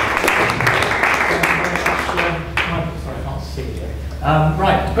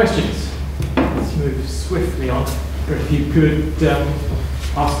 Right, questions. Let's move swiftly on. If you could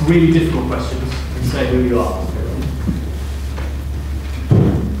ask really difficult questions and say who you are.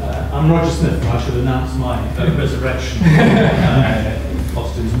 I'm Roger Smith. I should announce my resurrection.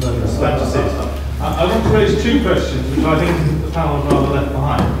 Austin's murderous fantasies. I want to raise two questions which I think the panel have rather left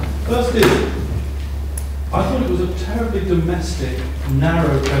behind. First is, I thought it was a terribly domestic,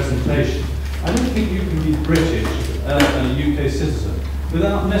 narrow presentation. I don't think you can be British and a UK citizen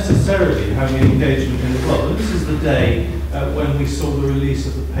without necessarily having an engagement in the world. And this is the day when we saw the release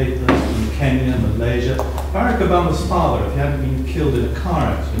of the papers in Kenya, Malaysia. Barack Obama's father, if he hadn't been killed in a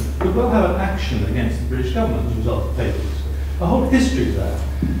car accident, would well have an action against the British government as a result of papers. A whole history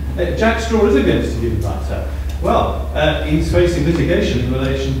there. Jack Straw is against the Human Rights Act. Well, he's facing litigation in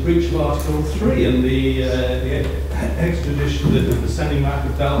relation to breach of Article 3 and the extradition, the sending back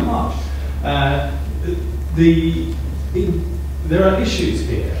of Del Marsh. There are issues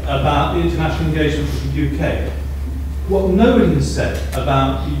here about the international engagement of the UK. what nobody has said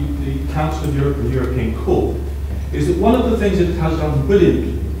about the Council of Europe and the European Court is that one of the things it has done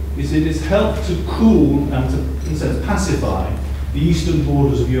brilliantly is it has helped to cool and to, in a sense, pacify the eastern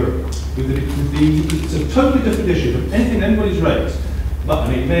borders of Europe. It's a totally different issue from anything anybody's raised. But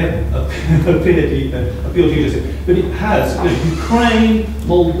I mean, it may have appealed to you, but it has. You know, Ukraine,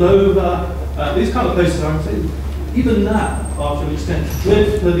 Moldova, these kind of places, I would say, even that, to an extent,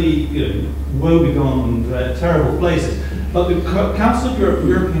 dreadfully woebegone and terrible places. But the Council of Europe, the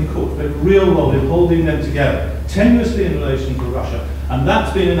European Court, played a real role in holding them together, tenuously in relation to Russia, and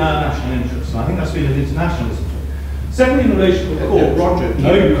that's been in our national interest, and I think that's been an internationalism. Secondly, in relation to the court, Roger,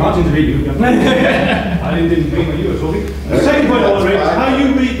 no, you can't intervene. I didn't intervene when you were talking. The second point I want to raise is how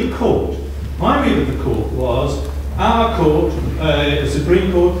you read the court. My read of the court was our court, the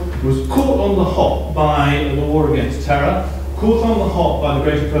Supreme Court, was caught on the hop by the war against terror, caught on the hop by the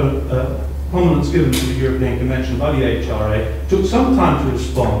greater prominence given to the European Convention by the HRA, took some time to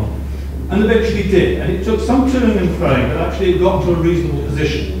respond, and eventually did. And it took some toing and froing, but actually it got to a reasonable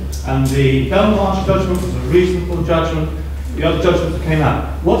position. And the Belmarsh judgment was a reasonable judgment. The other judgments that came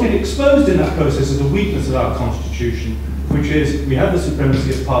out. What it exposed in that process is a weakness of our constitution, which is we have the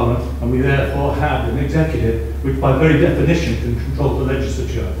supremacy of Parliament, and we therefore have an executive which by very definition can control the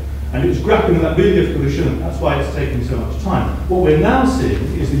legislature. And it was grappling with that really difficult issue, and that's why it's taking so much time. What we're now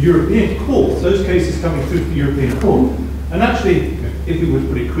seeing is the European Court, those cases coming through the European Court, and actually, if we would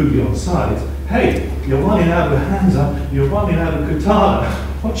put it crudely on sides, hey, you're running out of Hansa, you're running out of Qatar.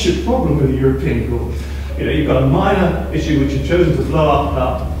 What's your problem with the European Court? You know, you've got a minor issue which you've chosen to blow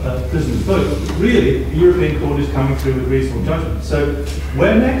up prisoners' votes. Really, the European Court is coming through with reasonable judgment. So,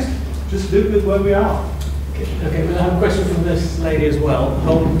 where next? Just live with where we are. Okay, we'll have a question from this lady as well.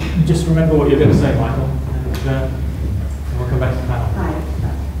 Just remember what you're going to say, Michael, and we'll come back to the panel. Hi.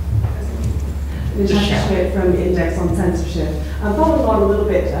 Natasha Schmidt from Index on Censorship. Following on a little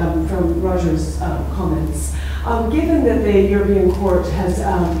bit from Roger's comments, given that the European Court has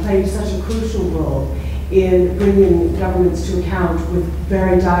played such a crucial role in bringing governments to account with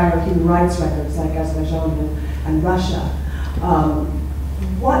very dire human rights records like Azerbaijan and Russia,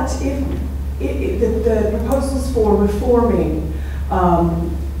 what if the proposals for reforming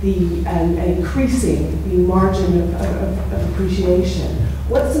and increasing the margin of appreciation,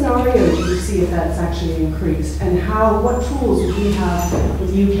 what scenario do you see if that's actually increased, and what tools would we have with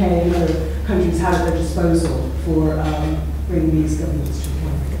the UK and other countries have at their disposal for bringing these governments to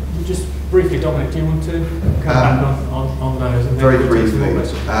account? Just briefly, Dominic, do you want to come back on those? And very briefly,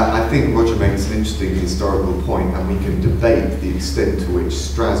 I think Roger makes an interesting historical point, and we can debate the extent to which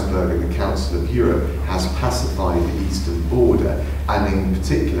Strasbourg and the Council of Europe has pacified the eastern border, and in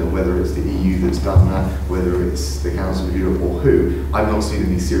particular whether it's the EU that's done that, whether it's the Council of Europe or who. I've not seen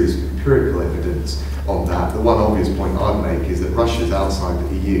any serious empirical evidence on that. The one obvious point I'd make is that Russia's outside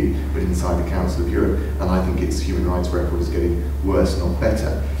the EU, but inside the Council of Europe, and I think its human rights record is getting worse, not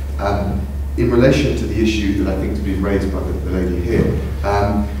better. In relation to the issue that I think has been raised by the lady here,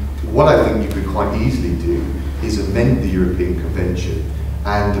 what I think you could quite easily do is amend the European Convention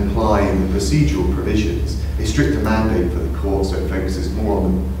and apply in the procedural provisions a stricter mandate for the court, so it focuses more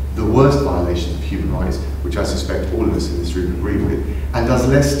on the worst violations of human rights, which I suspect all of us in this room agree with, and does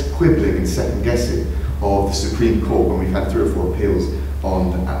less quibbling and second guessing of the Supreme Court when we've had 3 or 4 appeals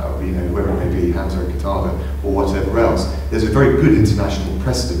on, whether it may be Hansa or Qatar or whatever else. There's a very good international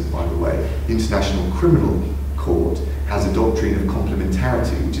precedent, by the way. The International Criminal Court has a doctrine of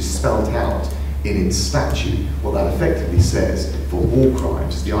complementarity, which is spelled out in its statute. What that effectively says for war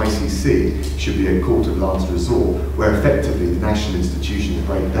crimes, the ICC should be a court of last resort, where effectively the national institutions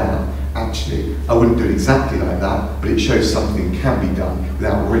break down. Actually, I wouldn't do it exactly like that, but it shows something can be done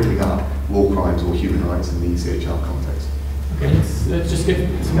without ripping up war crimes or human rights in the ECHR context. Okay, let's just get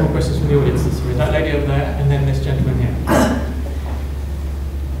some more questions from the audience. That lady over there, and then this gentleman here.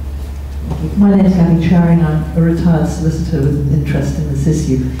 My name is Gabby Charing. I'm a retired solicitor with an interest in this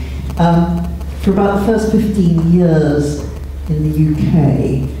issue. For about the first 15 years in the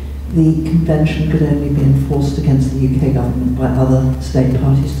UK, the convention could only be enforced against the UK government by other state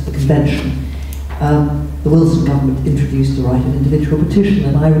parties to the convention. The Wilson government introduced the right of individual petition,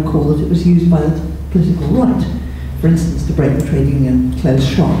 and I recall that it was used by the political right, for instance, to break the trade union closed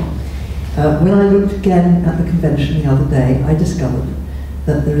shop. When I looked again at the convention the other day, I discovered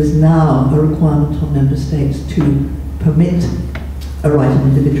that there is now a requirement on member states to permit a right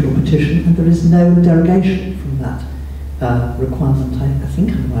of individual petition, and there is no derogation from that requirement. I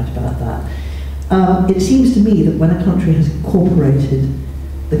think I'm right about that. It seems to me that when a country has incorporated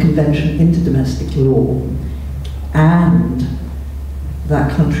the convention into domestic law, and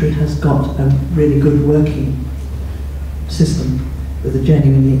that country has got a really good working system with a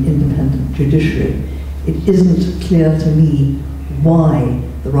genuinely independent judiciary. It isn't clear to me why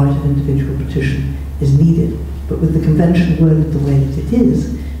the right of individual petition is needed, but with the convention worded the way that it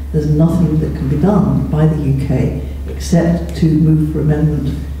is, there's nothing that can be done by the UK except to move for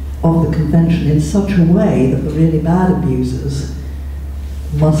amendment of the convention in such a way that the really bad abusers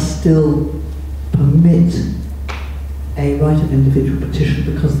must still permit a right of individual petition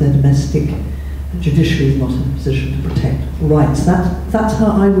because their domestic judiciary is not in a position to protect rights. That's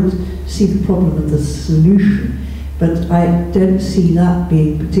how I would see the problem and the solution, but I don't see that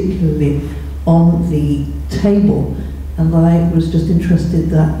being particularly on the table, and I was just interested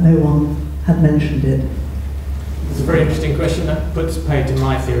that no one had mentioned it. It's a very interesting question that puts paid to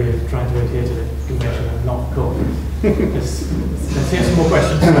my theory of trying to adhere to the convention and not the court. Let's hear some more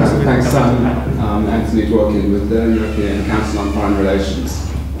questions. Thanks, Anthony Dworkin with the European Council on Foreign Relations.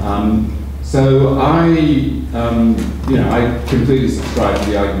 So I completely subscribe to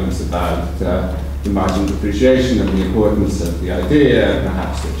the arguments about the margin of depreciation and the importance of the idea.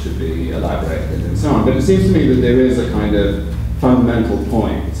 Perhaps it should be elaborated and so on. But it seems to me that there is a kind of fundamental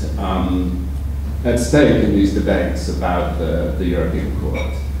point at stake in these debates about the European Court.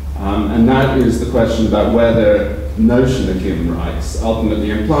 And that is the question about whether the notion of human rights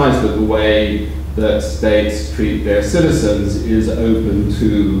ultimately implies that the way that states treat their citizens is open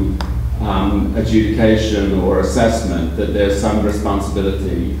to adjudication or assessment, that there's some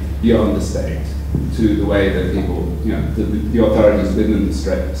responsibility beyond the state to the way that people, the authorities within the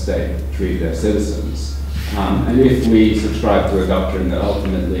state treat their citizens. And if we subscribe to a doctrine that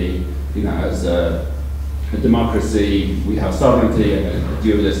ultimately, as a democracy, we have sovereignty and a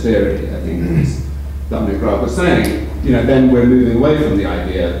dualist theory, I think as Dominic Raab was saying, then we're moving away from the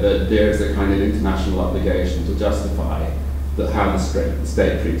idea that there's a kind of international obligation to justify how the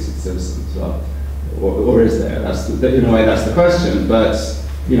state treats its citizens. Or is there? In a way, that's the question. But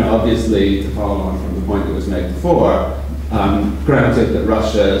obviously, to follow on from the point that was made before, granted that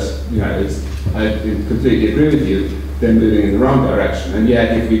Russia is, I completely agree with you, they're moving in the wrong direction. And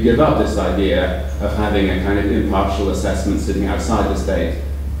yet, if we give up this idea of having a kind of impartial assessment sitting outside the state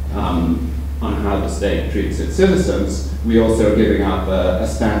on how the state treats its citizens, we also are giving up a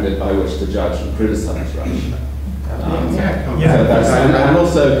standard by which to judge and criticize Russia. And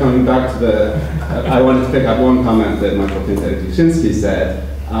also coming back to I wanted to pick up one comment that Michael Pinto-Duschinsky said.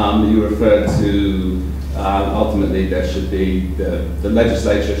 You referred to ultimately there should be, the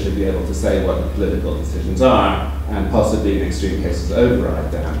legislature should be able to say what the political decisions are and possibly in extreme cases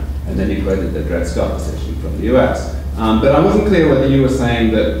override them. And then he quoted the Dred Scott decision from the US. But I wasn't clear whether you were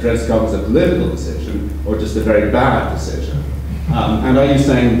saying that Dred Scott was a political decision or just a very bad decision. And are you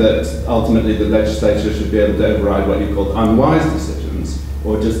saying that ultimately the legislature should be able to override what you called unwise decisions,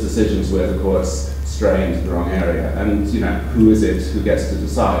 or just decisions where the courts stray into the wrong area? And who is it who gets to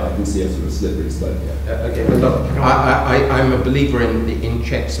decide? I can see a sort of slippery slope here. Okay, but look, I'm a believer in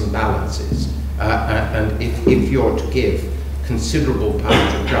checks and balances, and if you're to give considerable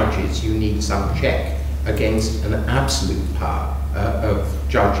power to judges, you need some check against an absolute power of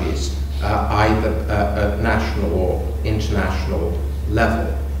judges, either at national or international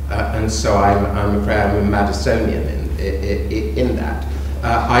level. And so I'm afraid I'm a Madisonian in that.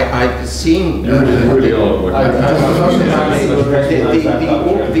 I've seen the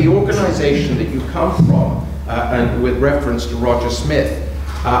organisation that you come from, and with reference to Roger Smith,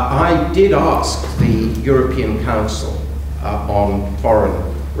 I did ask the European Council on Foreign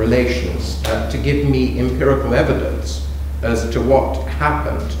Relations to give me empirical evidence as to what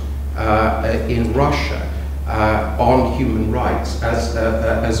happened in Russia on human rights as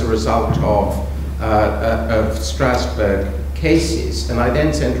a result of Strasbourg cases, and I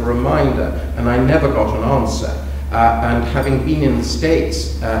then sent a reminder, and I never got an answer. And having been in the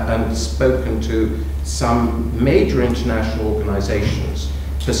States and spoken to some major international organizations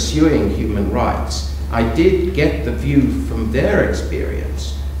pursuing human rights, I did get the view from their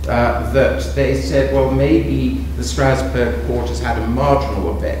experience that they said, well, maybe the Strasbourg Court has had a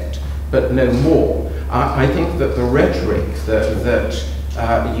marginal effect, but no more. I think that the rhetoric that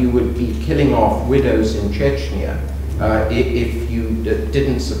you would be killing off widows in Chechnya if you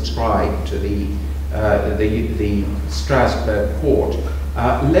didn't subscribe to the Strasbourg Court,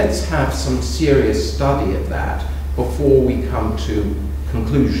 let's have some serious study of that before we come to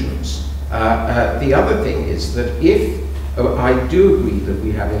conclusions. The other thing is that I do agree that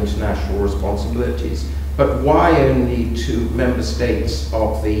we have international responsibilities, but why only to member states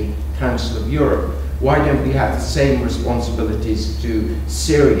of the Council of Europe? Why don't we have the same responsibilities to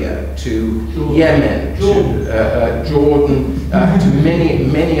Syria, to Yemen, to Jordan, to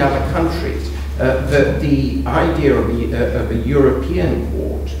many other countries? that the idea of a European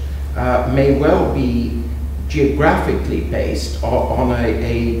court may well be geographically based on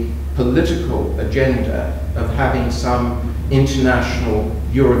a political agenda of having some international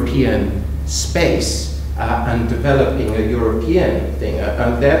European space and developing a European thing.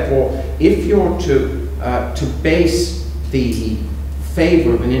 And therefore, if you're to base the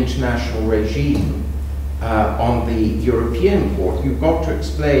favor of an international regime on the European court, you've got to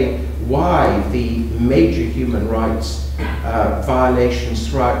explain why the major human rights violations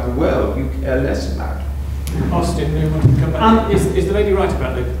throughout the world you care less about. Austin, you want to come back? Is the lady right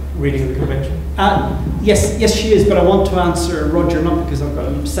about the reading of the convention? Yes, she is, but I want to answer Roger, not because I've got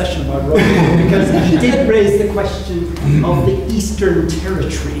an obsession about Roger, because he did raise the question of the Eastern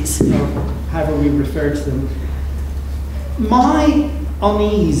Territories, or however we refer to them. My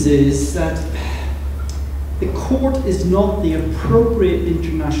unease is that the court is not the appropriate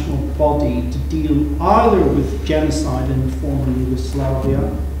international body to deal either with genocide in former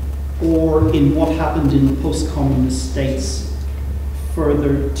Yugoslavia or in what happened in the post-communist states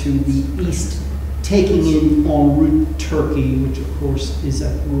further to the east, taking in en route Turkey, which of course is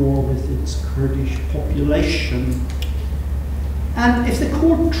at war with its Kurdish population. And if the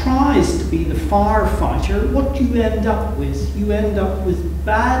court tries to be the firefighter, what do you end up with? You end up with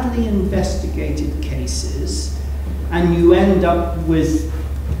badly investigated cases, and you end up with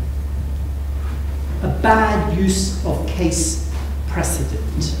a bad use of case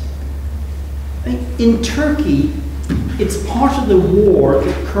precedent. In Turkey, it's part of the war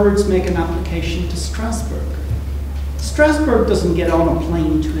that Kurds make an application to Strasbourg. Strasbourg doesn't get on a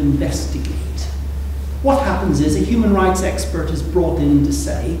plane to investigate. What happens is a human rights expert is brought in to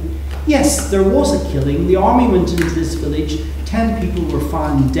say, yes, there was a killing, the army went into this village, 10 people were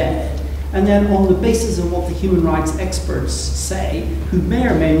found dead, and then on the basis of what the human rights experts say, who may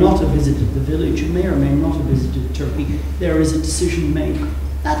or may not have visited the village, who may or may not have visited Turkey, there is a decision made.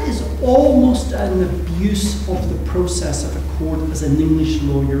 That is almost an abuse of the process of a court as an English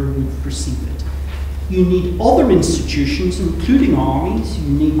lawyer would perceive it. You need other institutions, including armies, you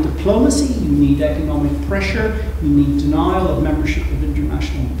need diplomacy, you need economic pressure, you need denial of membership of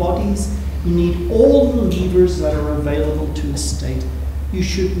international bodies, you need all the levers that are available to a state. You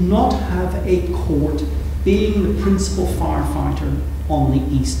should not have a court being the principal firefighter on the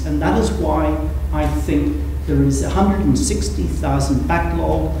East, and that is why I think there is 160,000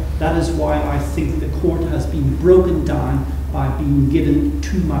 backlog. That is why I think the court has been broken down by being given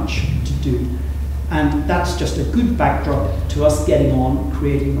too much to do. And that's just a good backdrop to us getting on,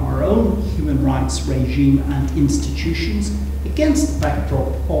 creating our own human rights regime and institutions against the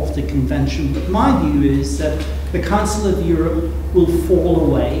backdrop of the convention. But my view is that the Council of Europe will fall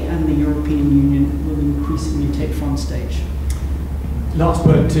away and the European Union will increasingly take front stage. Last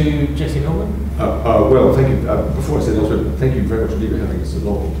word to Jesse Norman. Well, thank you. Before I say the last word, thank you very much indeed for having us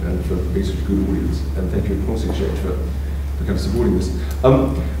along and for being such a good audience. And thank you, Policy Exchange, for kind of supporting this.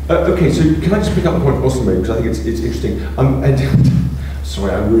 Okay, so can I just pick up the point Austin made, because I think it's interesting.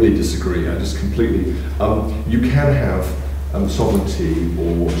 Sorry, I really disagree. I just completely. You can have sovereignty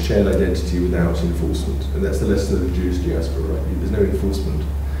or shared identity without enforcement, and that's the lesson of the Jewish diaspora, right? There's no enforcement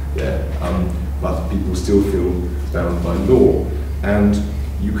there, but people still feel bound by law. And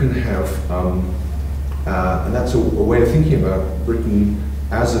you can have, and that's a way of thinking about Britain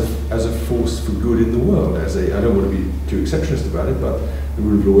as a force for good in the world. I don't want to be too exceptionist about it, but the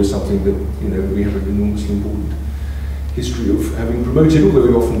rule of law is something that we have an enormously important history of having promoted, although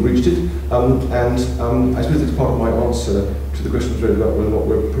we've often breached it. I suppose it's part of my answer to the question about whether or not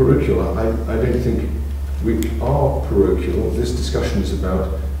we're parochial. I don't think we are parochial. This discussion is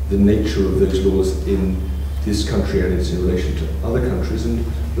about the nature of those laws in this country and it's in relation to other countries, and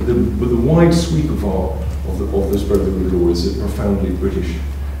but the wide sweep of the spread of the rule of law is a profoundly British,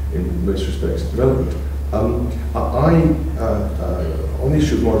 in most respects, development. On the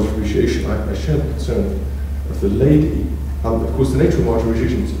issue of marginal appreciation, I share the concern of the lady. Of course, the nature of marginal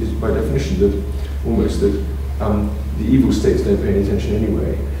appreciation is by definition that the evil states don't pay any attention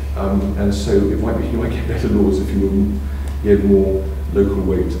anyway, and so you might get better laws if you gave more local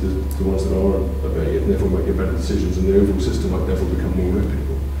weight to the ones that are obeyed, and therefore might get better decisions, and the overall system might therefore become more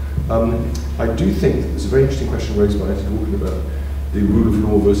reputable. I do think there's a very interesting question raised by Etty talking about the rule of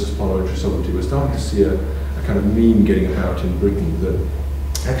law versus parliamentary sovereignty. We're starting to see a kind of meme getting about in Britain that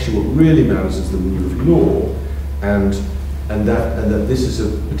actually what really matters is the rule of law, and that this is a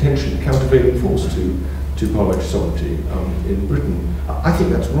potentially countervailing force to parliamentary sovereignty in Britain. I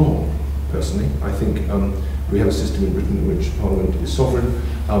think that's wrong, personally. I think we have a system in Britain in which Parliament is sovereign.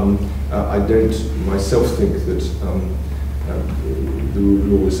 I don't myself think that the rule of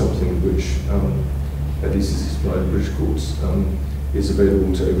law is something which, at least as it's applied in British courts, is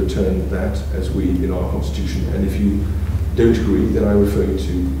available to overturn that as we in our constitution. And if you don't agree, then I refer you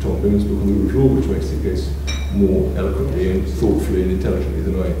to Tom Bingham's book on the rule of law, which makes the case more eloquently and thoughtfully and intelligently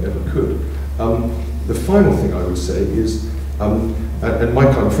than I ever could. The final thing I would say is, and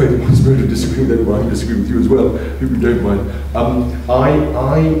Mike, I'm afraid in my spirit of disagreeing with everyone, I disagree with you as well, if you don't mind.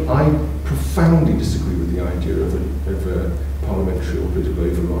 I profoundly disagree with the idea of a parliamentary or political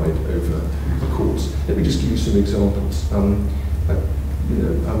override over the courts. Let me just give you some examples.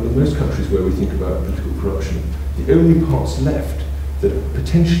 In most countries where we think about political corruption, the only parts left that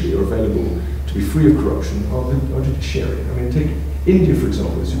potentially are available to be free of corruption are the judiciary. I mean, take India, for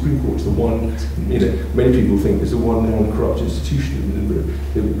example. The Supreme Court is the one, many people think is the one non-corrupt institution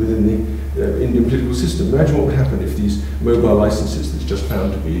within the Indian political system. Imagine what would happen if these mobile licenses that's just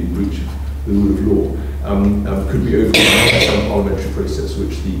found to be in breach of the rule of law could be overcome by some parliamentary process,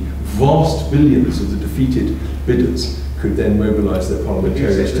 which the vast billions of the defeated bidders could then mobilise their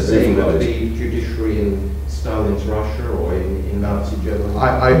parliamentarians to override. The judiciary in Stalin's Russia or in Nazi Germany?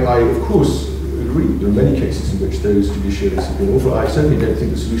 I of course agree. There are many cases in which those judiciaries have been awful. I certainly don't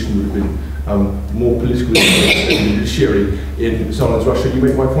think the solution would have been more political influence than the judiciary in Stalin's Russia. You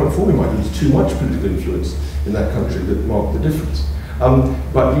make my point for me, Mike. There's too much political influence in that country that marked the difference.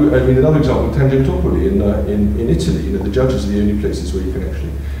 But another example, Tangentopoli in Italy. The judges are the only places where you can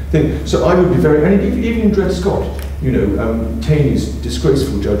actually think. So I would be very, and even in Dred Scott, Taney's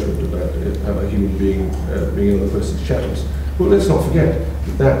disgraceful judgment about a human being being another person's chattels. Well, let's not forget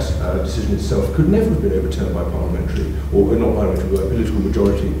that decision itself could never have been overturned by parliamentary, or not parliamentary, by a political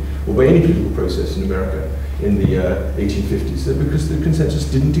majority, or by any political process in America in the 1850s, because the consensus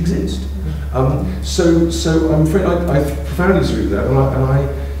didn't exist. So I'm afraid I profoundly disagree with that, and I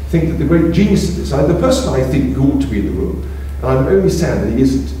think that the great genius of this, the person I think who ought to be in the room, and I'm only sad that he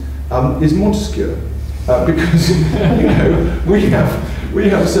isn't, is Montesquieu, because we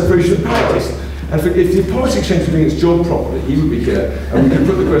have a separation of powers. And if the Policy Exchange were doing its job properly, he would be here, and we could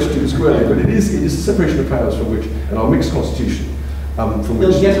put the question squarely. But it is a separation of powers from which, and our mixed constitution, from which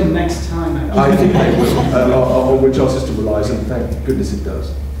they'll get him next time. I think they will, on which our system relies, and thank goodness it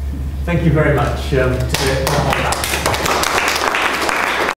does. Thank you very much.